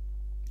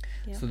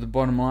 So the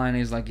bottom line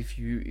is like, if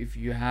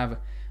you have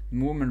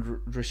movement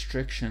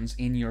restrictions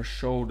in your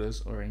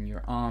shoulders or in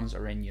your arms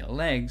or in your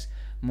legs,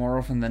 more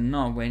often than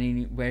not,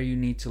 where you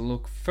need to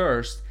look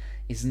first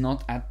is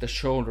not at the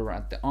shoulder or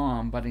at the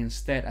arm, but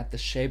instead at the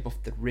shape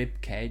of the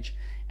rib cage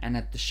and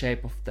at the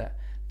shape of the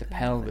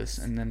pelvis,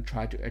 and then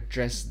try to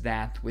address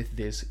that with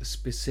this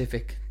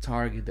specific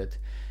targeted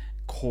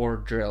core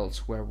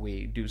drills where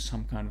we do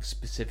some kind of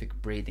specific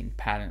breathing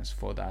patterns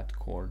for that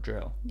core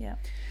drill.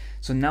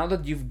 So now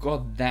that you've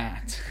got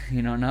that,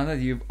 now that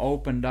you've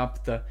opened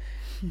up the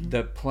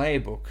the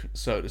playbook,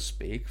 so to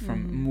speak,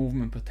 from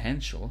movement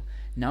potential,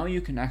 now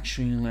you can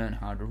actually learn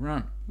how to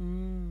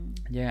run.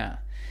 Yeah.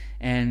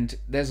 And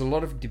there's a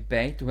lot of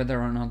debate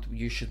whether or not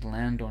you should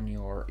land on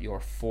your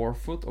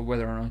forefoot or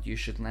whether or not you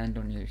should land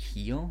on your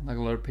heel. Like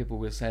a lot of people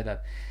will say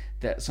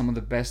that some of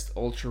the best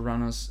ultra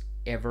runners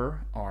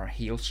ever are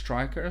heel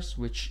strikers,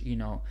 which, you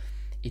know,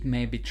 it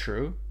may be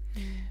true.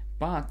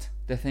 But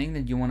the thing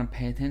that you want to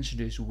pay attention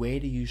to is, where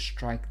do you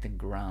strike the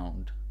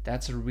ground?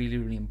 That's a really,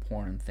 really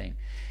important thing.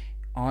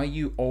 Are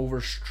you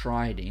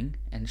overstriding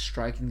and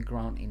striking the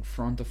ground in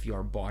front of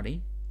your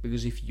body?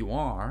 Because if you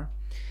are,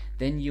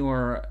 then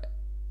you're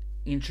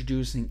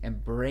introducing a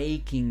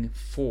braking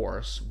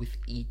force with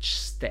each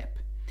step.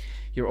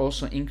 You're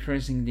also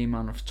increasing the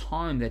amount of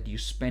time that you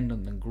spend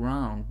on the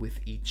ground with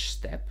each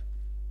step.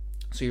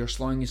 So you're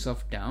slowing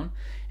yourself down,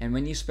 and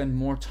when you spend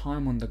more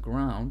time on the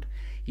ground,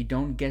 you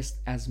don't get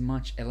as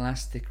much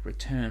elastic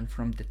return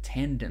from the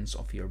tendons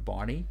of your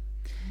body,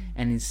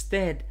 and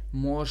instead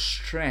more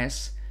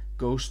stress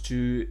goes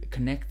to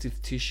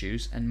connective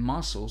tissues and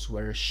muscles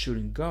where it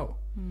shouldn't go.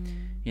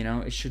 You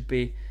know, it should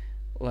be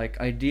like,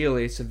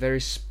 ideally it's a very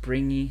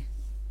springy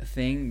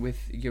thing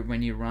with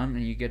when you run,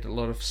 and you get a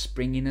lot of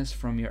springiness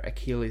from your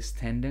Achilles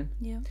tendon.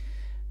 Yeah.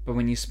 But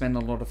when you spend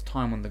a lot of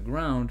time on the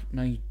ground,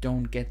 now you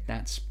don't get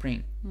that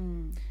spring.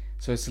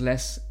 So it's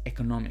less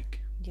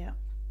economic. Yeah.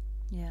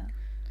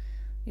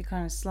 You're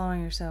kind of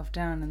slowing yourself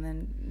down and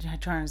then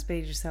trying to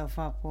speed yourself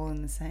up all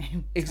in the same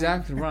time.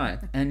 Exactly right.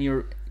 And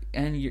you're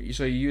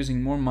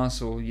using more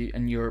muscle,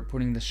 and you're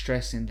putting the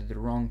stress into the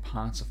wrong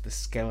parts of the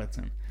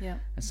skeleton. Yeah.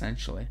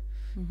 Essentially.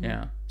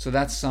 Yeah. So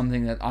that's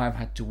something that I've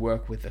had to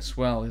work with as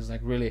well, is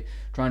like really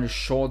trying to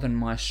shorten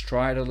my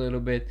stride a little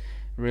bit,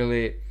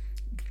 really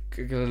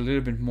get a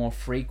little bit more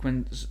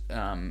frequent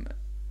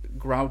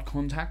ground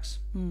contacts.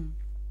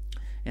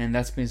 And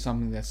that's been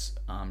something that's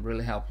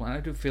really helpful. And I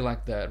do feel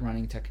like the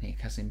running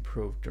technique has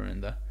improved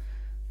during the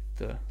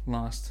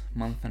last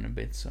month and a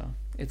bit. So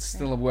it's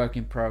still a work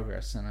in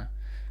progress, and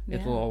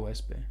it will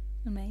always be.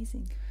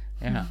 Amazing.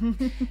 Yeah.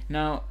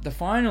 Now, the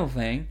final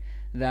thing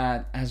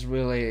that has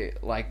really,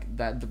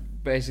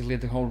 basically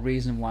the whole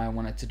reason why I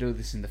wanted to do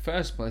this in the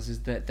first place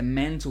is that the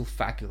mental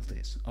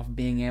faculties of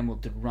being able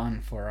to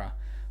run for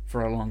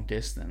a long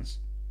distance.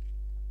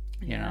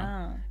 You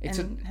know,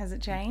 has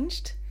it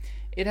changed?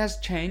 It has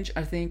changed.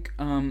 I think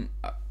I'm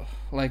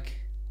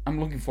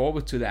looking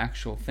forward to the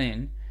actual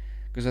thing,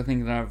 because I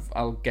think that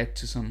I'll get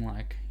to some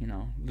a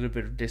little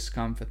bit of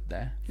discomfort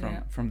there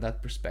from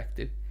that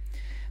perspective.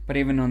 But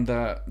even on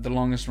the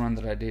longest run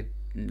that I did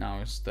now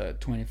is the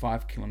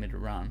 25 kilometer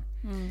run,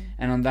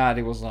 and on that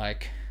it was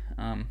like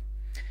I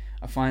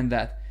find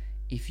that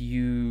if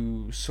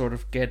you sort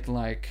of get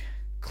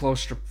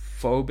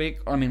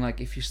claustrophobic,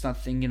 if you start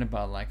thinking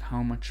about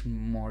how much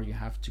more you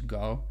have to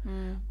go,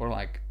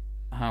 or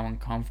how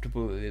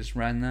uncomfortable it is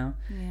right now,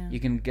 you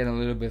can get a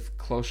little bit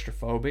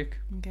claustrophobic.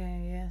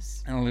 Okay,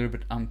 yes. And a little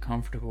bit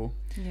uncomfortable.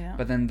 Yeah.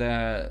 But then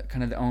the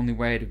only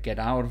way to get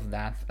out of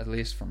that, at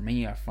least for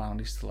me, I found,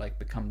 is to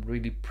become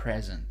really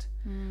present.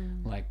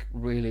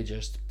 Really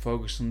just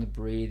focus on the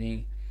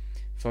breathing,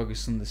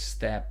 focus on the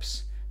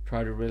steps,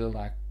 try to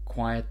really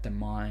quiet the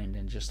mind,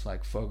 and just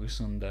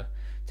focus on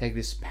take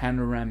this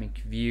panoramic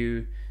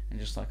view, and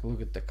just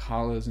look at the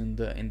colors in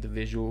the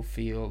visual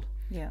field.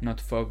 Yeah.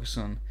 Not focus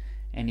on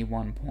any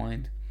one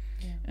point.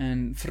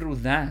 And through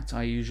that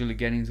I usually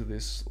get into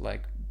this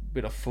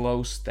bit of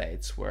flow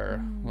states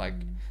where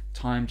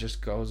time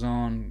just goes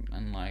on,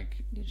 and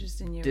you're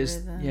just in your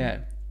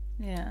rhythm.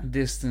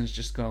 Distance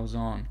just goes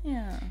on,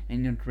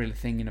 and you're not really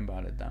thinking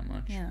about it that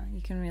much.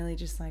 You can really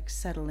just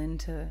settle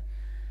into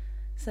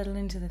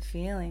the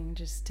feeling,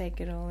 just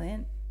take it all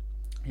in.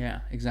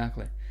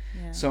 Exactly.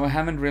 So I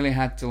haven't really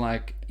had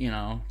to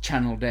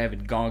channel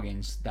David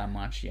Goggins that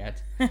much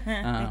yet.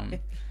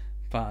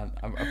 But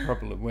I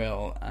probably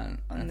will.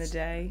 On the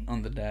day.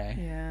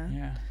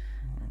 Yeah.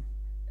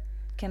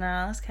 Can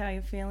I ask how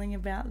you're feeling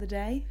about the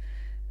day?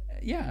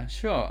 Yeah,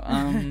 sure.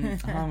 How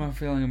am I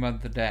feeling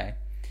about the day?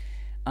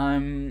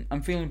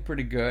 I'm feeling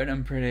pretty good.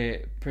 I'm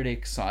pretty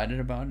excited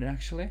about it,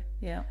 actually.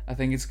 Yeah. I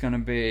think it's gonna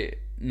be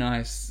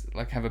nice,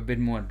 have a bit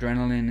more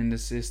adrenaline in the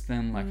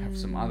system, have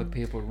some other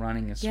people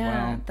running as well.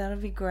 Yeah, that'll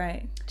be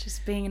great.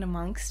 Just being in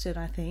amongst it,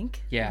 I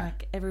think. Yeah.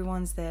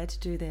 Everyone's there to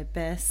do their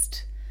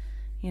best.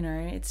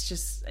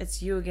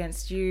 It's you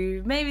against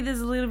you. Maybe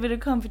there's a little bit of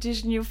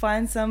competition. You'll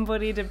find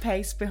somebody to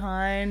pace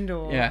behind,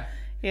 or...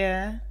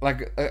 Yeah.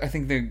 I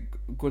think the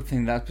good thing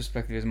in that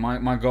perspective is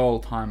my goal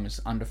time is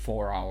under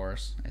 4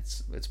 hours.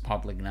 It's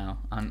public now.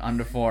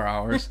 Under 4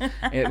 hours,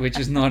 which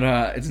is not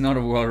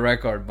a world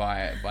record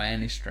by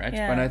any stretch.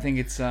 But I think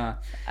it's... I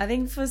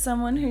think for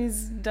someone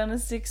who's done a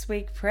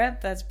 6-week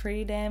prep, that's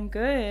pretty damn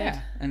good.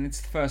 Yeah, and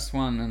it's the first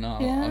one, and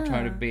I'll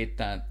try to beat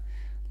that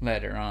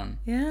later on.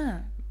 Yeah.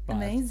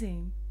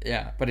 Amazing.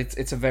 Yeah, but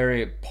it's a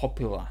very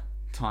popular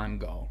time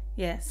goal.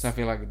 Yes. So I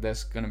feel like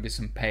there's going to be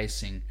some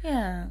pacing.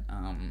 Yeah.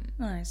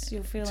 Nice.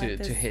 You'll feel to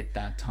hit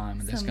that time,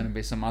 and there's going to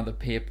be some other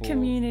people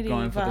community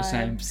going vibes. for the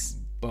same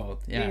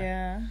boat. Yeah.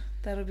 Yeah,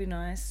 that'll be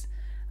nice.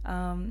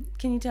 Can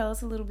you tell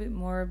us a little bit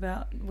more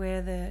about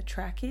where the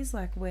track is?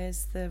 Like,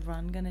 where's the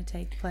run going to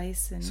take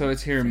place? And so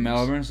it's here in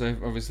Melbourne. So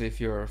obviously, if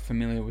you're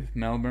familiar with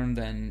Melbourne,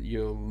 then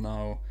you'll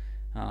know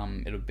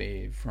it'll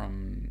be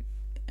from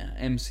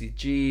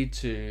MCG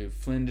to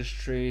Flinders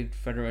Street,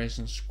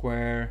 Federation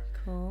Square.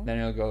 Cool. Then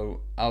it'll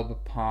go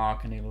Albert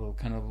Park, and it'll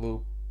kind of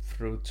loop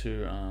through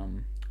to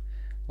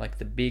like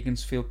the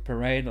Beaconsfield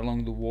Parade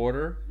along the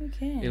water.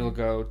 Okay. It'll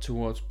go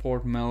towards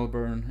Port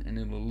Melbourne, and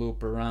it'll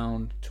loop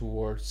around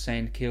towards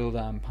St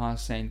Kilda and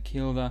past St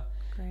Kilda.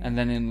 Great. And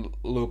then it'll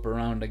loop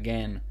around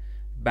again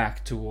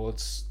back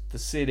towards the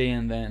city,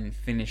 and then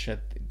finish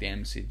at the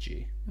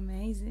MCG.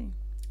 Amazing.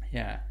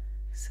 Yeah.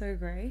 So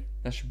great.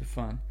 That should be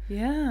fun.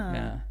 Yeah.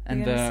 Yeah. And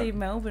you're going to see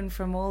Melbourne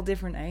from all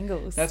different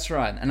angles. That's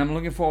right. And I'm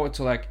looking forward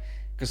to, like,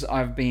 because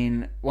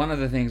one of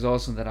the things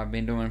also that I've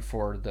been doing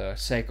for the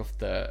sake of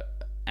the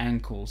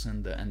ankles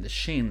and the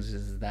shins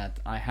is that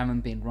I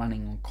haven't been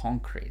running on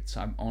concrete.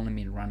 So I've only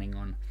been running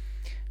on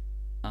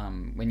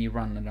when you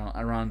run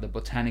around the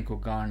botanical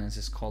gardens,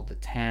 it's called the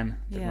TAN,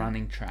 the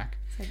running track.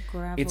 It's like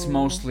gravel. It's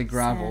mostly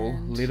gravel,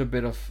 sand. little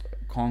bit of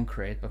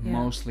concrete, but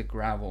mostly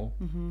gravel.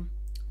 Mm-hmm.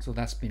 So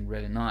that's been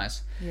really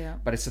nice. Yeah.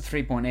 But it's a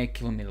 3.8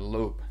 kilometer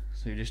loop,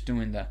 so you're just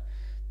doing the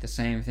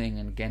same thing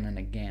again and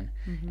again.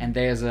 Mm-hmm. And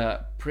there's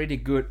a pretty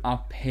good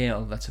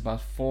uphill that's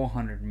about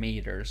 400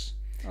 meters.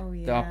 Oh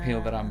yeah. The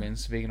uphill that I've been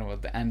speaking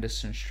about, the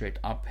Anderson Street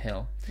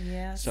uphill.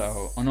 Yes.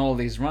 So on all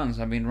these runs,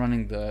 I've been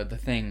running the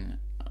thing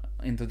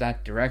into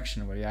that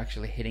direction where you're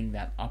actually hitting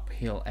that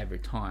uphill every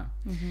time.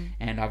 Mm-hmm.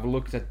 And I've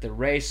looked at the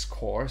race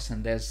course,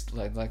 and there's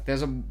like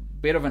there's a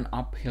bit of an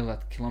uphill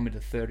at kilometer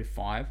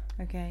 35.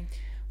 Okay.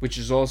 Which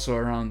is also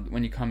around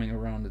when you're coming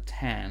around the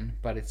TAN,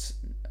 but it's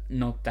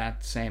not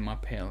that same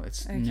uphill.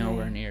 It's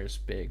nowhere near as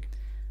big.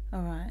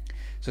 All right.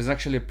 So it's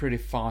actually a pretty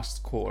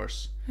fast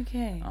course.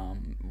 Okay.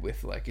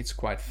 With like it's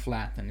quite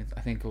flat, and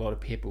I think a lot of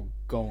people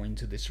go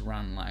into this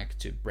run like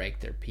to break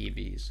their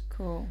PBs.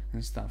 Cool.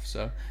 And stuff.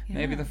 So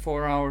maybe the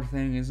 4-hour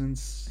thing isn't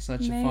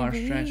such a far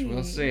stretch.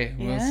 We'll see.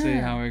 We'll see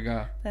how we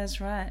go.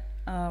 That's right.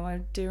 I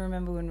do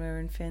remember when we were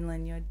in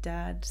Finland, your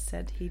dad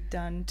said he'd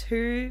done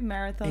 2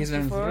 marathons He's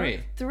done before.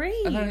 3.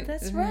 3.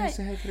 That's right. He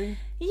say 3?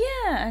 Yeah,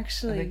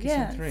 actually. I think he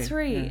said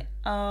 3.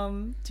 Yeah.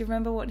 Do you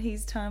remember what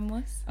his time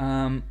was?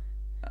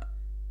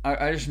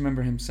 I just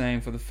remember him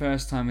saying for the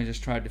first time he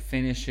just tried to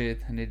finish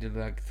it, and he did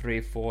like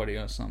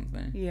 3:40 or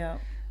something. Yeah.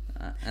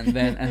 And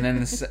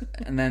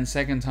then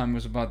second time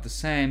was about the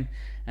same,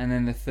 and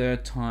then the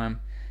third time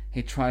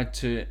he tried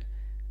to.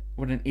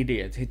 What an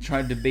idiot! He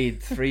tried to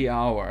beat 3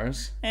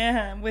 hours.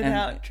 Yeah,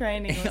 without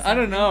training. Or I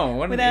don't know.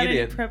 What without an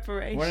idiot! Any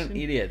preparation. What an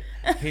idiot!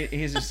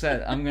 He just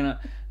said, "I'm gonna."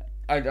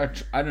 I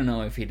don't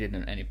know if he did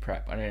any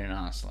prep. I didn't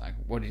ask like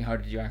how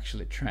did you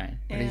actually train?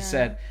 But he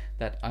said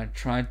that I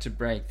tried to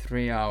break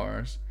 3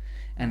 hours,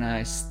 and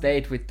I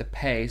stayed with the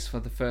pace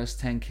for the first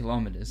 10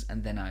 kilometers,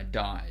 and then I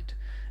died.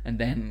 And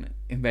then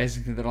in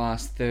basically the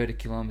last 30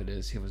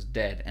 kilometers he was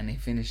dead, and he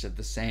finished at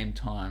the same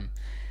time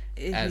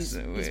as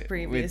his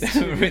previous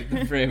with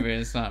the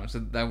previous time. So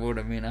that would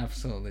have been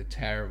absolutely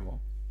terrible.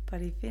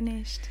 But he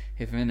finished.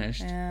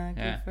 Yeah,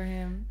 good for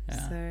him.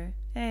 Yeah. So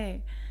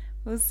hey,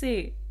 we'll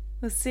see.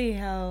 We'll see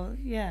how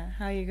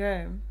you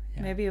go.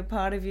 Yeah. Maybe a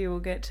part of you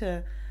will get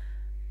to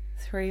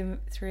 3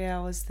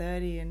 hours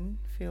 30 and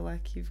feel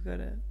like you've got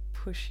to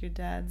push your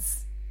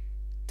dad's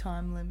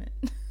time limit.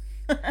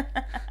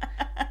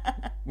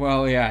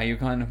 Well, yeah, you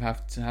kind of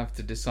have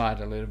to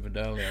decide a little bit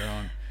earlier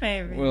on.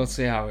 Maybe. We'll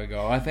see how we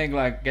go. I think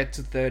like get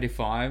to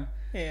 35.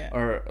 Yeah.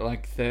 Or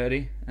like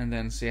 30, and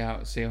then see how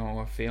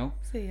I feel.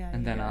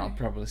 And then I'll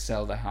probably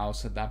sell the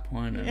house at that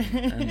point.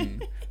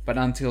 And but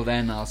until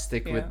then, I'll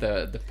stick with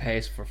the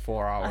pace for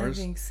 4 hours.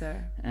 I think so.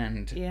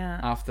 And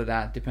after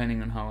that,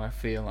 depending on how I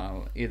feel,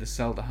 I'll either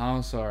sell the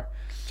house or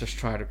just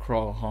try to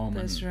crawl home.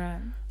 That's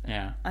right.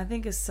 Yeah. I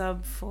think a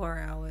sub 4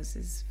 hours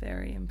is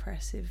very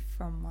impressive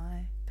from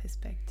my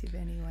perspective,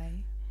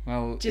 anyway.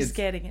 Well, just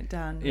getting it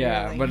done.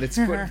 Yeah, really. but it's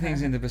put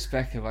things into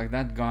perspective. Like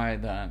that guy,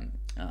 the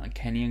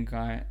Kenyan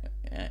guy.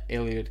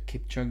 Eliud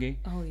Kipchoge.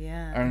 Oh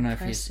yeah, I don't know if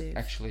he's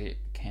actually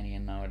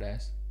Kenyan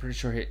nowadays. Pretty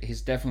sure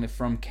he's definitely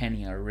from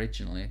Kenya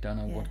originally. Don't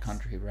know what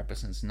country he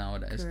represents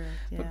nowadays. Correct,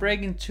 yeah. But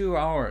breaking 2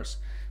 hours,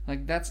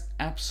 like that's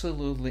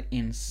absolutely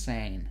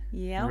insane.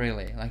 Yeah.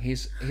 Really, like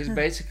he's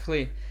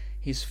basically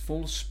he's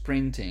full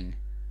sprinting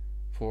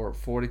for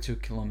 42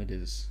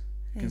 kilometers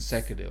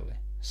consecutively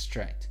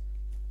straight.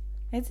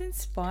 It's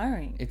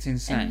inspiring. It's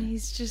insane. And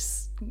he's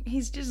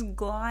just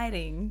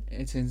gliding.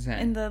 It's insane.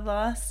 In the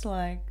last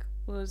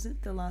what was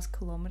it? The last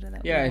kilometer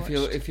that we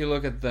watched? if you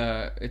look at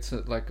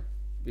like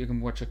you can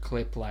watch a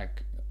clip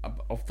like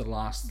of the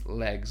last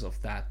legs of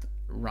that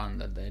run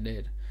that they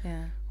did.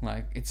 Yeah.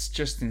 Like it's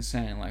just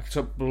insane. Like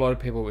so a lot of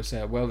people would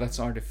say, well, that's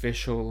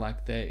artificial.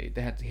 Like he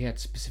had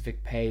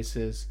specific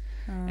paces,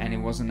 and it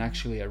wasn't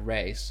actually a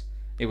race.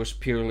 It was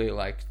purely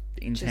like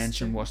the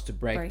intention was to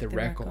break the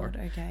record.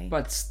 Okay.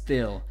 But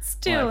still,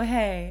 like,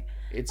 hey.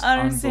 It's I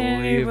don't see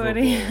unbelievable.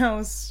 anybody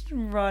else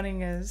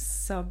running a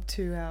sub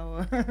 2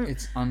 hour.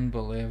 It's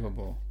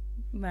unbelievable.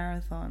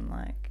 Marathon,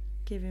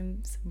 Give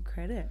him some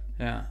credit.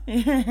 Yeah.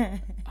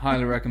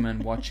 Highly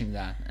recommend watching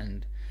that.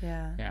 And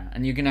yeah.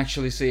 And you can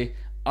actually see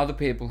other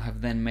people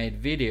have then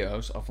made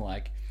videos of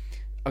like,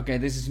 okay,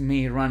 this is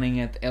me running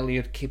at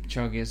Eliud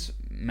Kipchoge's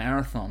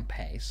marathon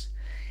pace.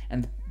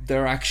 And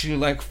they're actually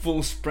like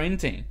full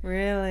sprinting.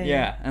 Really?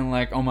 Yeah, and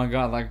like, oh my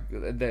god, like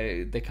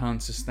they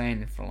can't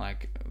sustain it for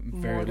like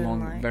very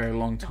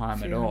long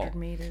time at all.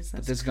 Meters,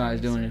 but this guy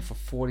is doing it for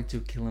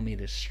 42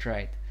 kilometers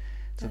straight.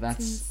 So that's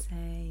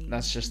insane.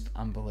 That's just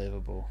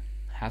unbelievable.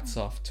 Hats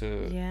off to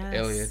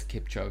Eliud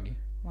Kipchoge.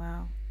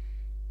 Wow.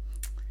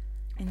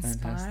 Inspiring.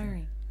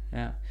 Fantastic.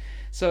 Yeah.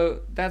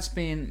 So that's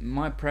been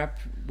my prep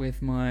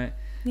with my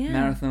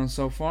marathon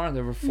so far.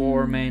 There were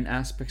 4 main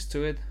aspects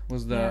to it.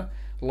 Was the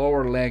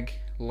lower leg,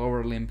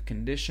 lower limb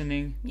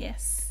conditioning.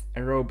 Yes.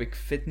 Aerobic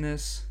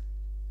fitness,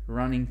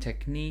 running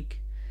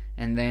technique,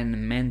 and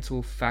then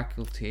mental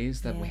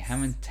faculties that we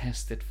haven't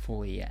tested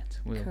fully yet.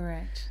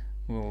 Correct.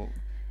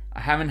 I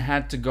haven't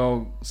had to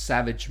go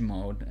savage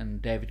mode and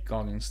David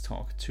Goggins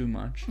talk too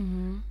much,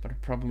 but I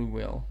probably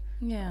will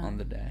on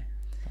the day.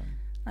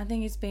 I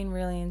think it's been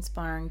really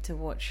inspiring to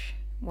watch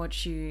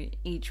you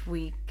each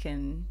week,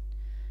 and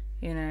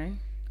I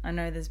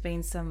know there's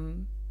been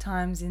some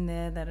times in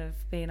there that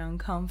have been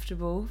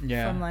uncomfortable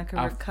from like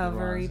a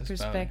recovery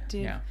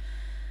perspective.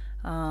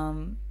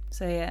 So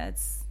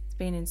it's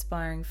been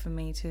inspiring for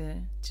me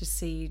to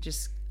see you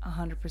just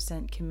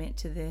 100% commit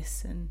to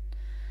this, and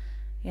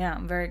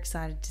I'm very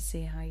excited to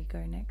see how you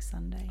go next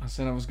Sunday. I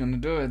said I was going to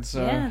do it,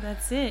 so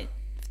that's it.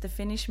 The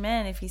finished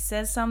man, if he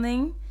says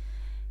something,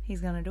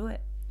 he's going to do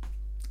it.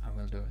 I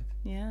will do it.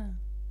 Yeah,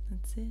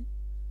 that's it.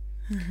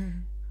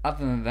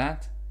 Other than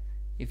that,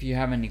 if you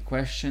have any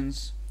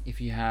questions,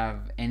 if you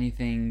have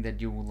anything that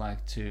you would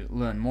like to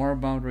learn more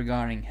about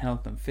regarding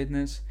health and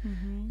fitness,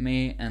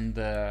 me and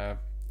the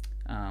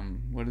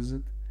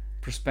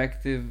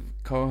prospective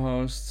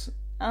co-host,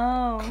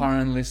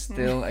 currently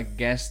still a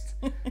guest,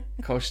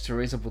 Coach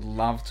Teresa, would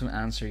love to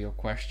answer your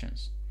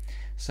questions.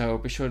 So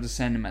be sure to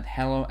send them at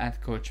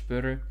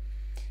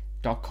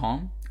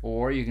hello@coachbutter.com,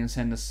 or you can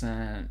send us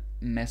a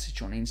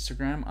message on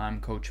Instagram. I'm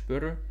Coach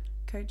Butter.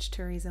 Coach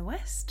Teresa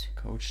West.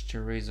 Coach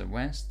Teresa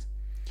West.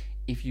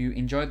 If you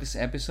enjoyed this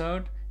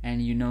episode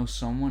and you know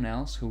someone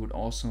else who would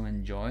also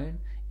enjoy it,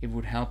 it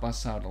would help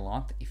us out a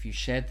lot if you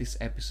shared this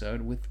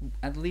episode with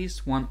at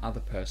least one other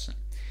person.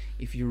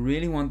 If you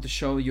really want to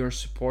show your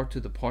support to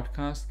the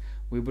podcast,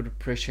 we would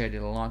appreciate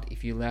it a lot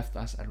if you left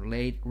us a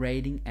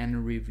rating and a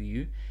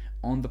review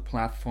on the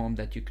platform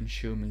that you're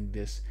consuming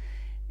this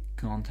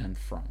content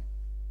from.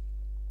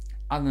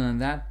 Other than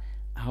that,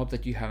 I hope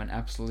that you have an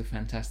absolutely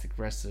fantastic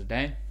rest of the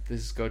day. This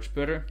is Coach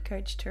Butter.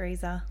 Coach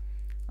Teresa.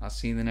 I'll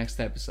see you in the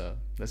next episode.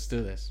 Let's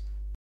do this.